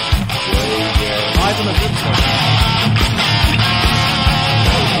 JJ. Live in the Discord.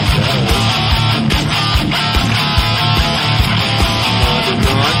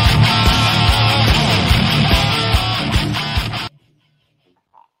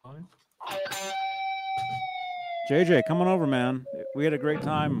 JJ, come on over, man. We had a great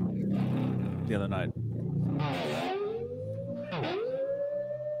time the other night.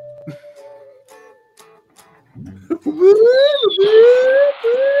 Woo!